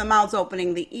closing the mouths,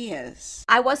 opening the ears.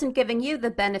 I wasn't giving you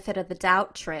the benefit of the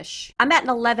doubt, Trish. I'm at an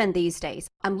 11 these days.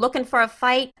 I'm looking for a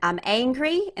fight. I'm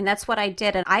angry, and that's what I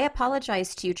did. And I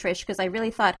apologized to you, Trish, because I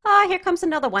really thought, oh, here comes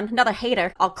another one, another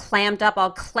hater, all clammed up,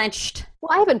 all clenched.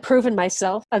 Well, I haven't proven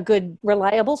myself a good,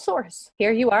 reliable source.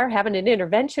 Here you are having an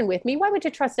intervention with me. Why would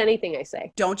you trust anything I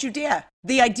say? Don't you dare.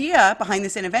 The idea behind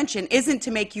this intervention isn't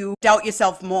to make you doubt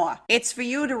yourself more. It's for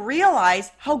you to realize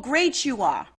how great you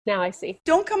are. Now I see.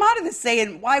 Don't come out of this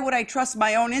saying, why would I trust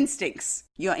my own instincts?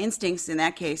 Your instincts in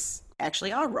that case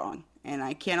actually are wrong, and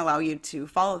I can't allow you to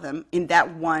follow them in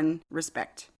that one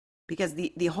respect. Because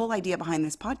the whole idea behind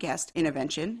this podcast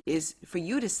intervention is for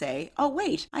you to say, oh,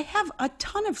 wait, I have a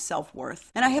ton of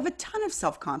self-worth and I have a ton of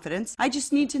self-confidence. I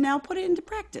just need to now put it into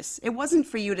practice. It wasn't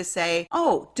for you to say,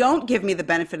 oh, don't give me the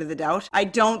benefit of the doubt. I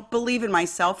don't believe in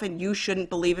myself and you shouldn't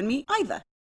believe in me either.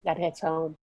 That hits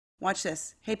home. Watch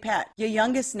this. Hey, Pat, your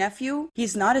youngest nephew,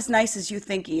 he's not as nice as you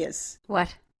think he is.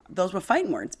 What? Those were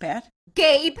fighting words, Pat.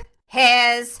 Gabe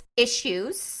has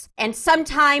issues, and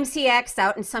sometimes he acts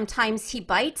out and sometimes he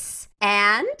bites,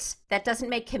 and that doesn't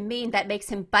make him mean, that makes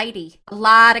him bitey. A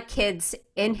lot of kids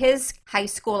in his high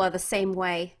school are the same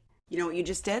way. You know what you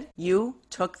just did? You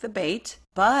took the bait,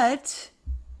 but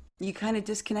you kind of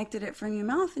disconnected it from your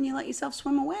mouth and you let yourself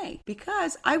swim away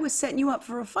because I was setting you up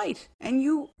for a fight and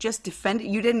you just defended.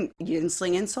 You didn't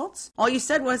sling insults. All you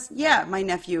said was, yeah, my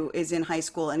nephew is in high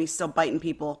school and he's still biting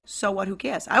people. So what? Who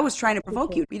cares? I was trying to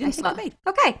provoke you. You didn't take the bait.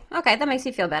 Okay, that makes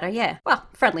you feel better, yeah. Well,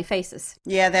 friendly faces.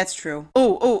 Yeah, that's true.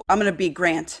 Oh, I'm going to be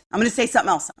Grant. I'm going to say something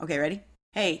else. Okay, ready?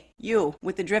 Hey, you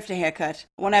with the drifter haircut.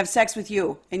 I want to have sex with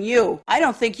you. And you, I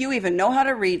don't think you even know how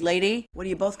to read, lady. What are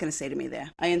you both going to say to me there?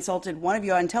 I insulted one of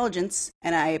your intelligence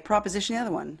and I propositioned the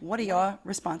other one. What are your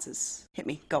responses? Hit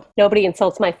me. Go. Nobody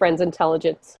insults my friend's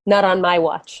intelligence. Not on my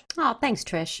watch. Oh, thanks,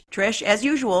 Trish. Trish, as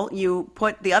usual, you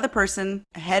put the other person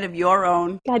ahead of your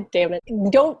own. God damn it.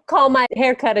 Don't call my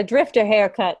haircut a drifter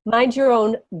haircut. Mind your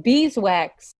own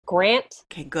beeswax, Grant.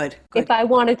 Okay, good. If I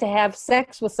wanted to have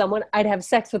sex with someone, I'd have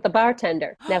sex with the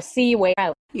bartender. Now see your way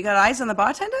out. You got eyes on the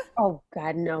bartender? Oh,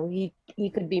 God, no. He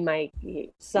could be my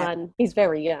son. Yeah. He's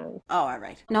very young. Oh, all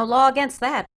right. No law against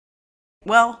that.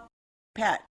 Well,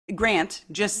 Pat, Grant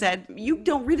just said, you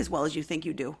don't read as well as you think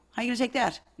you do. How are you going to take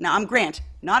that? Now, I'm Grant,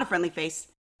 not a friendly face.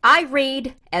 I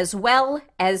read as well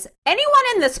as anyone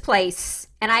in this place,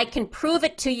 and I can prove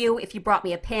it to you if you brought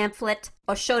me a pamphlet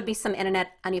or showed me some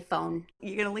internet on your phone.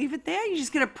 You're going to leave it there? You're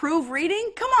just going to prove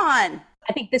reading? Come on.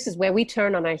 I think this is where we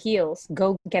turn on our heels,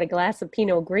 go get a glass of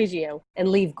Pinot Grigio, and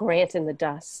leave Grant in the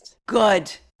dust.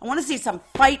 Good. I want to see some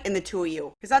fight in the two of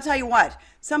you. Because I'll tell you what,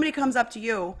 somebody comes up to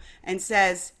you and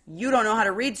says, you don't know how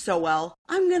to read so well,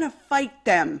 I'm going to fight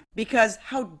them. Because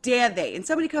how dare they? And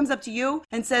somebody comes up to you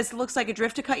and says, looks like a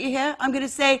drifter cut your hair, I'm going to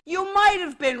say, you might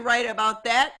have been right about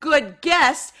that. Good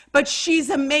guess, but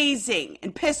she's amazing.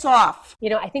 And piss off.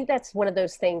 You know, I think that's one of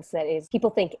those things that is,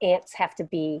 people think ants have to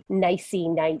be nicey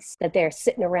nice, that they're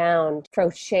sitting around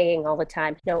crocheting all the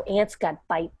time. No, ants got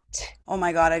bite. Oh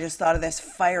my God, I just thought of this.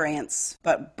 Fire ants,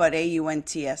 but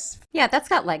AUNTS. Yeah, that's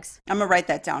got legs. I'm going to write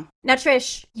that down. Now,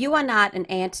 Trish, you are not an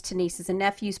aunt to nieces and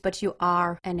nephews, but you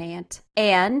are an aunt.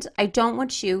 And I don't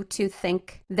want you to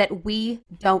think that we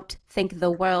don't think the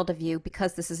world of you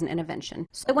because this is an intervention.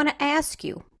 So I want to ask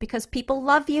you, because people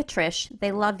love you, Trish,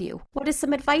 they love you. What is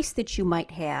some advice that you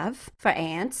might have for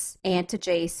aunts, aunt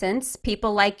adjacents,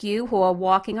 people like you who are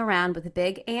walking around with a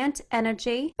big aunt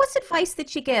energy? What's advice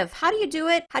that you give? How do you do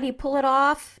it? How do you pull it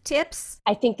off? Tips?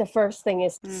 I think the first thing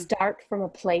is start from a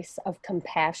place of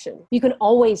compassion. You can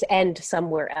always end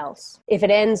somewhere else. If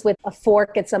it ends with a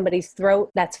fork at somebody's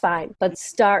throat, that's fine. But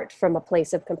start from a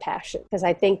place of compassion, because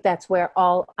I think that's where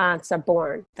all aunts are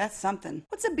born. That's something.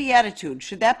 What's a beatitude?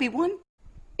 Should that be one?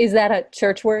 Is that a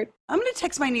church word? I'm going to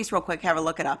text my niece real quick, have her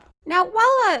look it up. Now,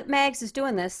 while Mags is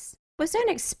doing this, was there an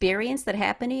experience that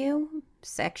happened to you,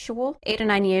 sexual, 8 or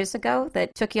 9 years ago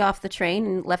that took you off the train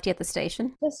and left you at the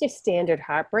station? That's your standard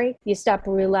heartbreak. You stop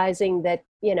realizing that,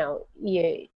 you know,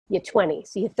 your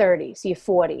 20s, your 30s, your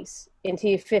 40s, into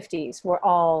your 50s, we're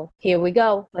all, here we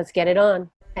go, let's get it on.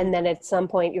 And then at some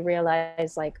point you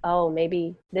realize like, oh,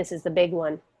 maybe this is the big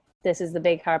one. This is the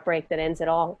big heartbreak that ends it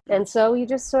all. And so you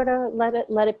just sort of let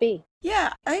it be.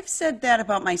 Yeah, I've said that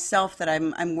about myself, that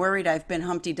I'm worried I've been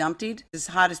Humpty Dumptied. As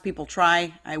hard as people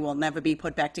try, I will never be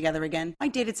put back together again. I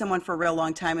dated someone for a real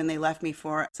long time and they left me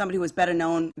for somebody who was better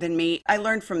known than me. I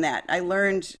learned from that. I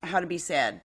learned how to be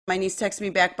sad. My niece texted me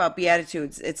back about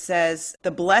Beatitudes. It says, the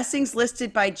blessings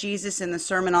listed by Jesus in the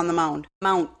Sermon on the Mount.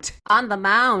 Mount. On the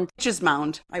mound. Just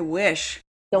mound. I wish.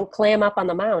 Don't clam up on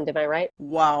the mound, am I right?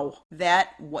 Wow.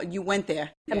 You went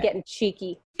there. I'm getting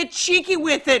cheeky. Get cheeky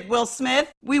with it, Will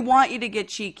Smith. We want you to get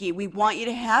cheeky. We want you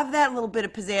to have that little bit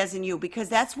of pizzazz in you because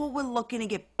that's what we're looking to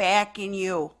get back in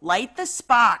you. Light the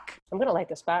spark. I'm going to light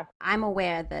the spark. I'm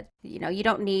aware that, you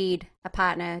don't need a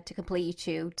partner to complete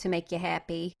you, to make you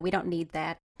happy. We don't need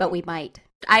that, but we might.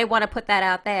 I want to put that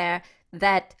out there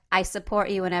that I support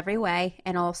you in every way.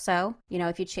 And also,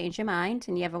 if you change your mind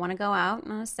and you ever want to go out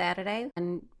on a Saturday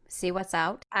and see what's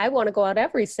out. I want to go out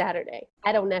every Saturday.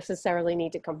 I don't necessarily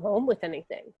need to come home with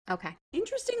anything. Okay.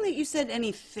 Interesting that you said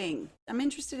anything. I'm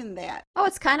interested in that. Oh,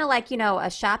 it's kind of like, a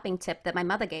shopping tip that my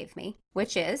mother gave me,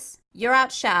 which is you're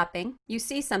out shopping, you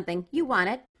see something, you want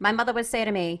it. My mother would say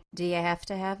to me, do you have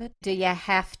to have it? Do you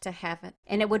have to have it?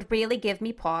 And it would really give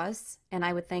me pause. And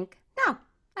I would think, no,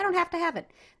 I don't have to have it.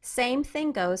 Same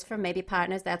thing goes for maybe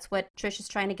partners. That's what Trish is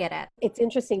trying to get at. It's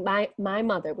interesting. My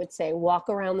mother would say, walk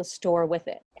around the store with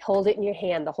it. Hold it in your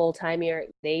hand the whole time there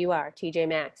you are, TJ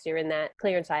Maxx. You're in that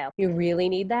clearance aisle. You really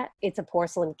need that? It's a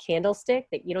porcelain candlestick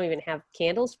that you don't even have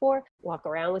candles for. Walk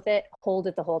around with it. Hold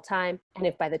it the whole time. And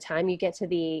if by the time you get to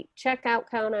the checkout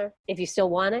counter, if you still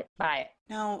want it, buy it.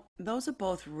 Now, those are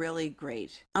both really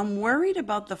great. I'm worried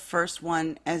about the first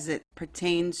one as it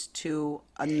pertains to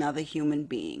another human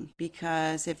being,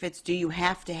 because if it's do you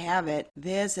have to have it,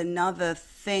 there's another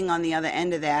thing on the other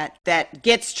end of that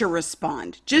gets to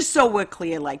respond. Just so we're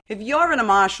clear, like if you're in a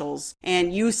Marshall's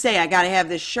and you say, I got to have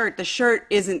this shirt, the shirt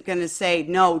isn't going to say,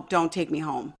 no, don't take me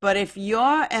home. But if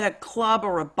you're at a club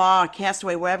or a bar,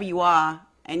 Castaway, wherever you are,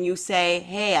 and you say,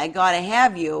 hey, I gotta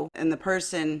have you, and the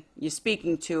person you're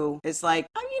speaking to is like,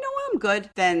 oh, you know what, I'm good,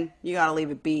 then you gotta leave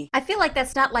it be. I feel like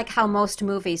that's not like how most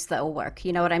movies, though, work.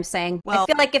 You know what I'm saying? Well, I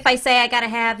feel like if I say I gotta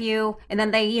have you, and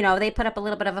then they put up a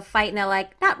little bit of a fight, and they're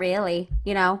like, not really,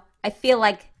 I feel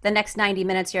like the next 90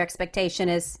 minutes, your expectation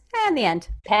is, in the end.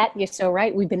 Pat, you're so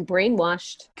right. We've been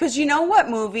brainwashed. Because you know what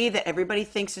movie that everybody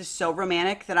thinks is so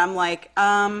romantic that I'm like,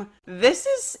 this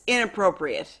is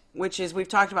inappropriate, which is, we've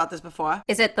talked about this before.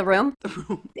 Is it The Room? The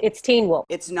Room. It's Teen Wolf.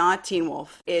 It's not Teen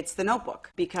Wolf. It's The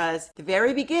Notebook. Because at the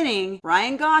very beginning,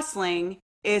 Ryan Gosling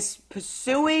is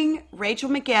pursuing Rachel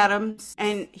McAdams,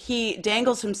 and he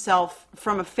dangles himself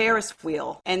from a Ferris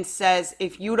wheel and says,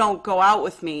 if you don't go out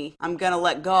with me, I'm gonna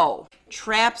let go.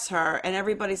 Traps her, and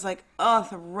everybody's like, oh,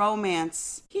 the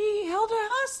romance. He held her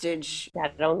hostage. I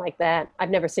don't like that.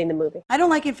 I've never seen the movie. I don't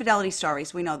like infidelity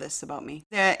stories. We know this about me.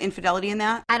 The infidelity in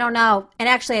that? I don't know. And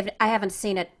actually, I haven't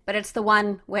seen it, but it's the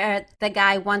one where the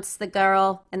guy wants the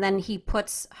girl, and then he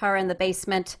puts her in the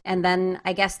basement, and then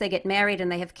I guess they get married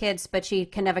and they have kids, but she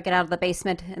can never get out of the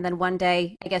basement. And then one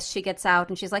day, I guess she gets out,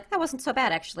 and she's like, that wasn't so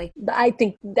bad, actually. I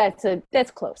think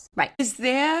that's close. Right. Is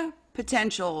there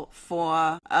potential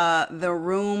for the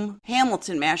Room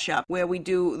Hamilton mashup where we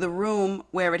do The Room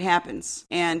where it happens,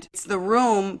 and it's The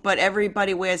Room but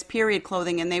everybody wears period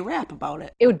clothing and they rap about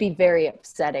it? It would be very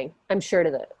upsetting, I'm sure,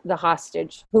 to the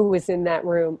hostage who was in that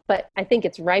room, but I think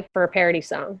it's ripe for a parody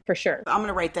song for sure. I'm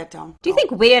gonna write that down. Do you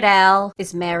think Weird Al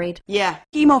is married? Yeah,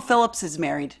 Emo Phillips is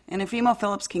married, and if Emo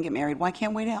Phillips can get married, why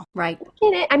can't Weird Al? Right.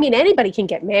 I mean, anybody can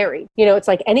get married. It's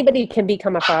like anybody can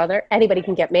become a father, anybody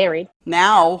can get married.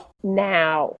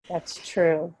 Now, that's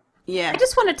true. Yeah. I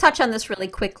just want to touch on this really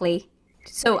quickly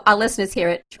so our listeners hear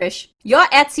it, Trish. Your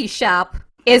Etsy shop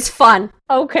is fun.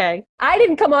 Okay. I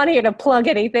didn't come on here to plug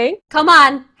anything. Come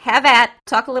on, have at.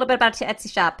 Talk a little bit about your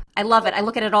Etsy shop. I love it. I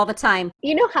look at it all the time.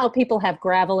 You know how people have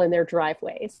gravel in their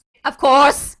driveways? Of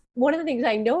course. One of the things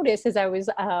I noticed as I was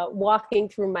walking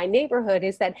through my neighborhood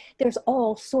is that there's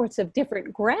all sorts of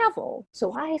different gravel.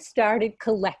 So I started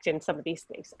collecting some of these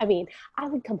things. I mean, I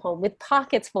would come home with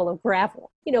pockets full of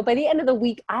gravel. By the end of the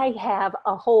week, I have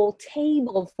a whole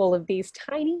table full of these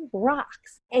tiny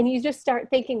rocks. And you just start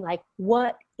thinking like,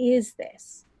 what is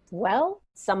this? Well,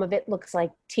 some of it looks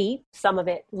like teeth. Some of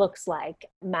it looks like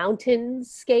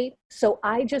mountainscape. So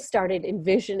I just started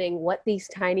envisioning what these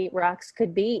tiny rocks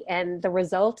could be. And the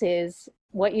result is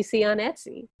what you see on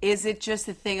Etsy. Is it just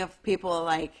a thing of people are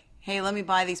like, hey, let me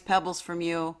buy these pebbles from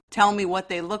you. Tell me what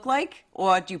they look like?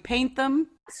 Or do you paint them?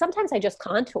 Sometimes I just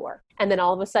contour. And then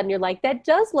all of a sudden you're like, that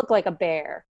does look like a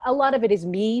bear. A lot of it is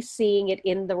me seeing it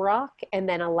in the rock and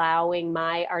then allowing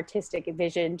my artistic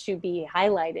vision to be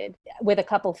highlighted with a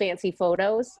couple fancy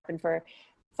photos. And for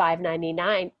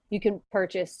 $5.99, you can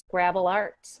purchase gravel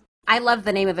arts. I love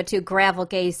the name of it too, gravel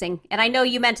gazing. And I know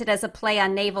you meant it as a play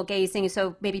on navel gazing,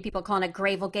 so maybe people calling it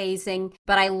gravel gazing,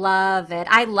 but I love it.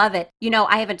 I love it.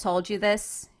 I haven't told you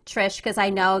this, Trish, because I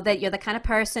know that you're the kind of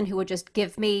person who would just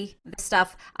give me the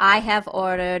stuff I have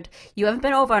ordered. You haven't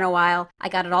been over in a while. I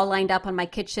got it all lined up on my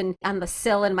kitchen, on the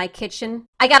sill in my kitchen.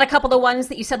 I got a couple of ones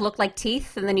that you said looked like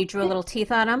teeth, and then you drew a little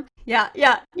teeth on them. Yeah.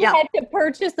 You had to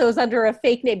purchase those under a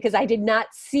fake name because I did not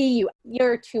see you.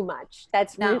 You're too much.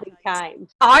 That's really kind.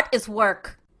 Art is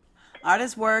work. Art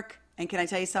is work. And can I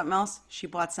tell you something else? She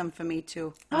bought some for me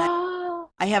too. Oh.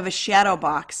 I have a shadow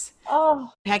box.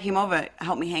 Oh. Pat came over,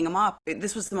 helped me hang them up.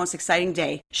 This was the most exciting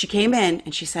day. She came in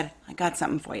and she said, I got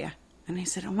something for you. And I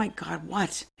said, oh my God,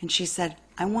 what? And she said,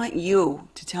 I want you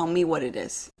to tell me what it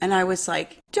is. And I was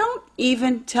like, don't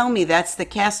even tell me that's the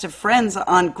cast of Friends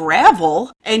on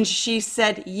gravel. And she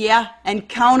said, yeah, and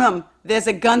count them. There's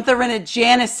a Gunther and a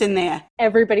Janice in there.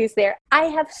 Everybody's there. I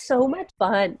have so much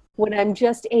fun when I'm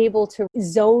just able to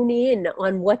zone in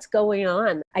on what's going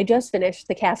on. I just finished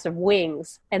the cast of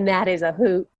Wings, and that is a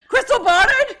hoot. Crystal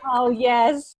Barnard? Oh,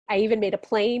 yes. I even made a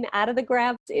plane out of the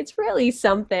gravel. It's really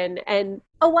something. And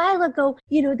a while ago,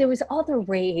 there was all the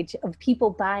rage of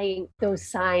people buying those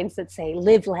signs that say,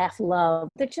 live, laugh, love.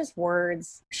 They're just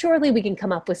words. Surely we can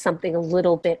come up with something a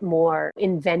little bit more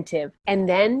inventive. And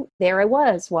then there I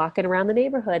was walking around the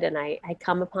neighborhood and I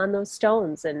come upon those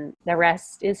stones and the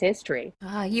rest is history.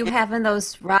 You having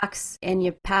those rocks in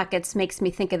your pockets makes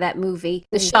me think of that movie,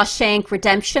 The Shawshank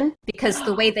Redemption, because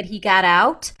the way that he got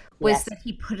out was that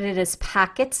he put it in his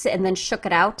pockets and then shook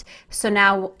it out. So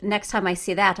now next time I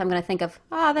see that, I'm going to think of,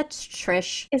 that's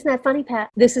Trish. Isn't that funny,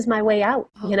 Pat? This is my way out,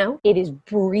 It is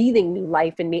breathing new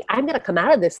life in me. I'm going to come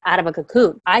out of this out of a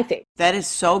cocoon, I think. That is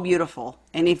so beautiful.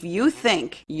 And if you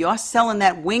think you're selling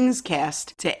that Wings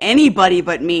cast to anybody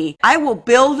but me, I will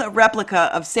build a replica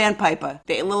of Sandpiper,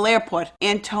 the little airport,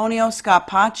 Antonio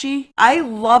Scarpacci. I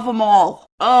love them all.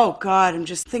 Oh, God, I'm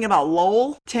just thinking about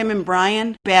Lowell, Tim and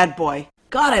Brian, bad boy.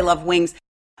 God, I love Wings.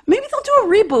 Maybe they'll do a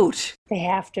reboot. They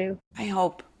have to. I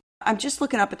hope. I'm just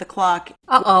looking up at the clock.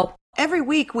 Uh-oh. Every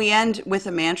week we end with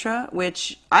a mantra,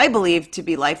 which I believe to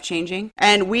be life-changing.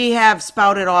 And we have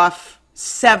spouted off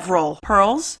several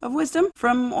pearls of wisdom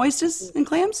from oysters and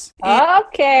clams.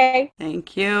 Okay.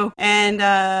 Thank you. And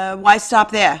why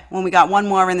stop there when we got one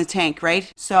more in the tank,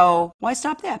 right? So why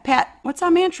stop there? Pat, what's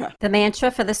our mantra? The mantra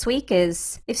for this week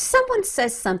is, if someone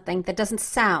says something that doesn't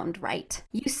sound right,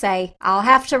 you say, I'll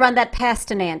have to run that past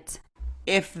an ant.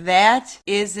 If that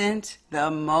isn't the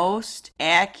most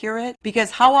accurate, because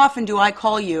how often do I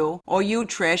call you or you,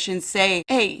 Trish, and say,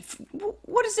 hey,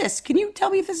 what is this? Can you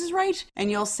tell me if this is right? And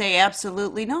you'll say,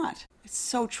 absolutely not. It's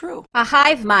so true. A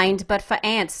hive mind, but for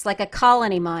ants, like a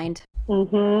colony mind.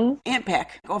 Mm-hmm. Ant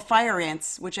pack or fire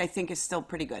ants, which I think is still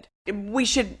pretty good. We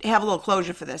should have a little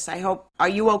closure for this. I hope. Are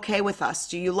you okay with us?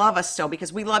 Do you love us still?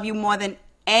 Because we love you more than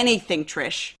anything,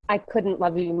 Trish. I couldn't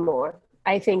love you more.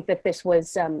 I think that this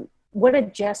was... what a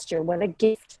gesture, what a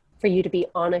gift for you to be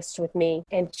honest with me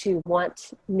and to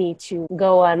want me to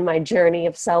go on my journey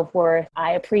of self-worth.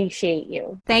 I appreciate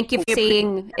you. Thank you for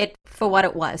seeing it for what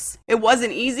it was. It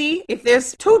wasn't easy. If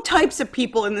there's two types of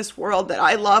people in this world that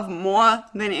I love more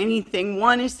than anything,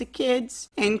 one is the kids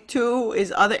and two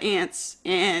is other aunts.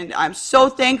 And I'm so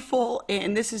thankful,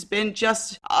 and this has been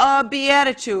just a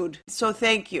beatitude. So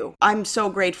thank you. I'm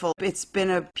so grateful. It's been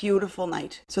a beautiful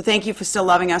night. So thank you for still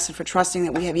loving us and for trusting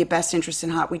that we have your best interest in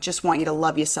heart. We just want you to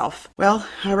love yourself. Well,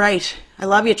 all right. I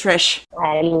love you, Trish.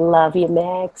 I love you,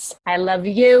 Max. I love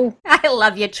you. I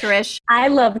love you, Trish. I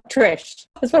love Trish.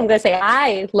 That's what I'm going to say.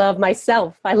 I love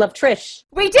myself. I love Trish.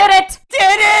 We did it!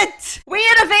 Did it! We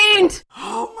intervened!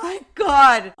 Oh my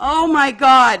God. Oh my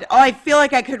God. Oh, I feel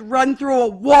like I could run through a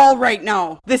wall right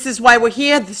now. This is why we're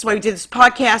here. This is why we did this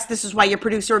podcast. This is why you're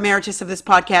producer emeritus of this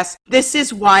podcast. This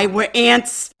is why we're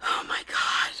ants. Oh my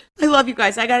God. I love you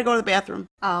guys. I got to go to the bathroom.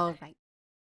 All right.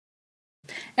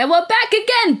 And we're back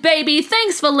again, baby!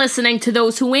 Thanks for listening to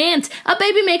Those Who Ant, a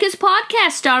Baby Makers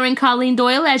podcast starring Colleen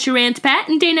Doyle as your Aunt Pat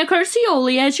and Dana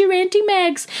Curcioli as your Auntie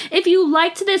Megs. If you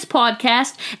liked this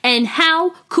podcast, and how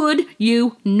could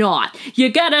you not? You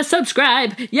gotta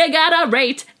subscribe, you gotta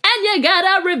rate, and you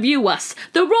gotta review us.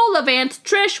 The role of Aunt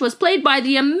Trish was played by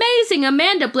the amazing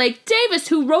Amanda Blake Davis,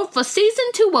 who wrote for Season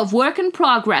 2 of Work in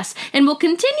Progress, and will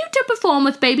continue to perform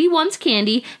with Baby Wants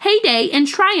Candy, Heyday, and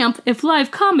Triumph if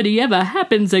live comedy ever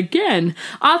happens again.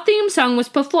 Our theme song was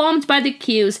performed by The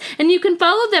Q's, and you can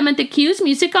follow them at The Q's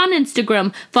Music on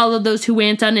Instagram. Follow Those Who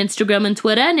Ant on Instagram and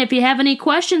Twitter, and if you have any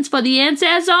questions for the ants,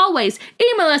 as always,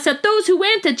 email us at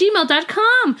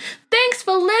thosewhoant@gmail.com. Thanks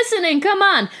for listening. Come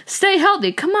on, stay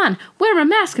healthy. Come on, wear a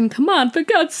mask, and come on, for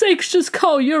God's sakes, just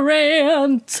call your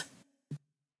aunt.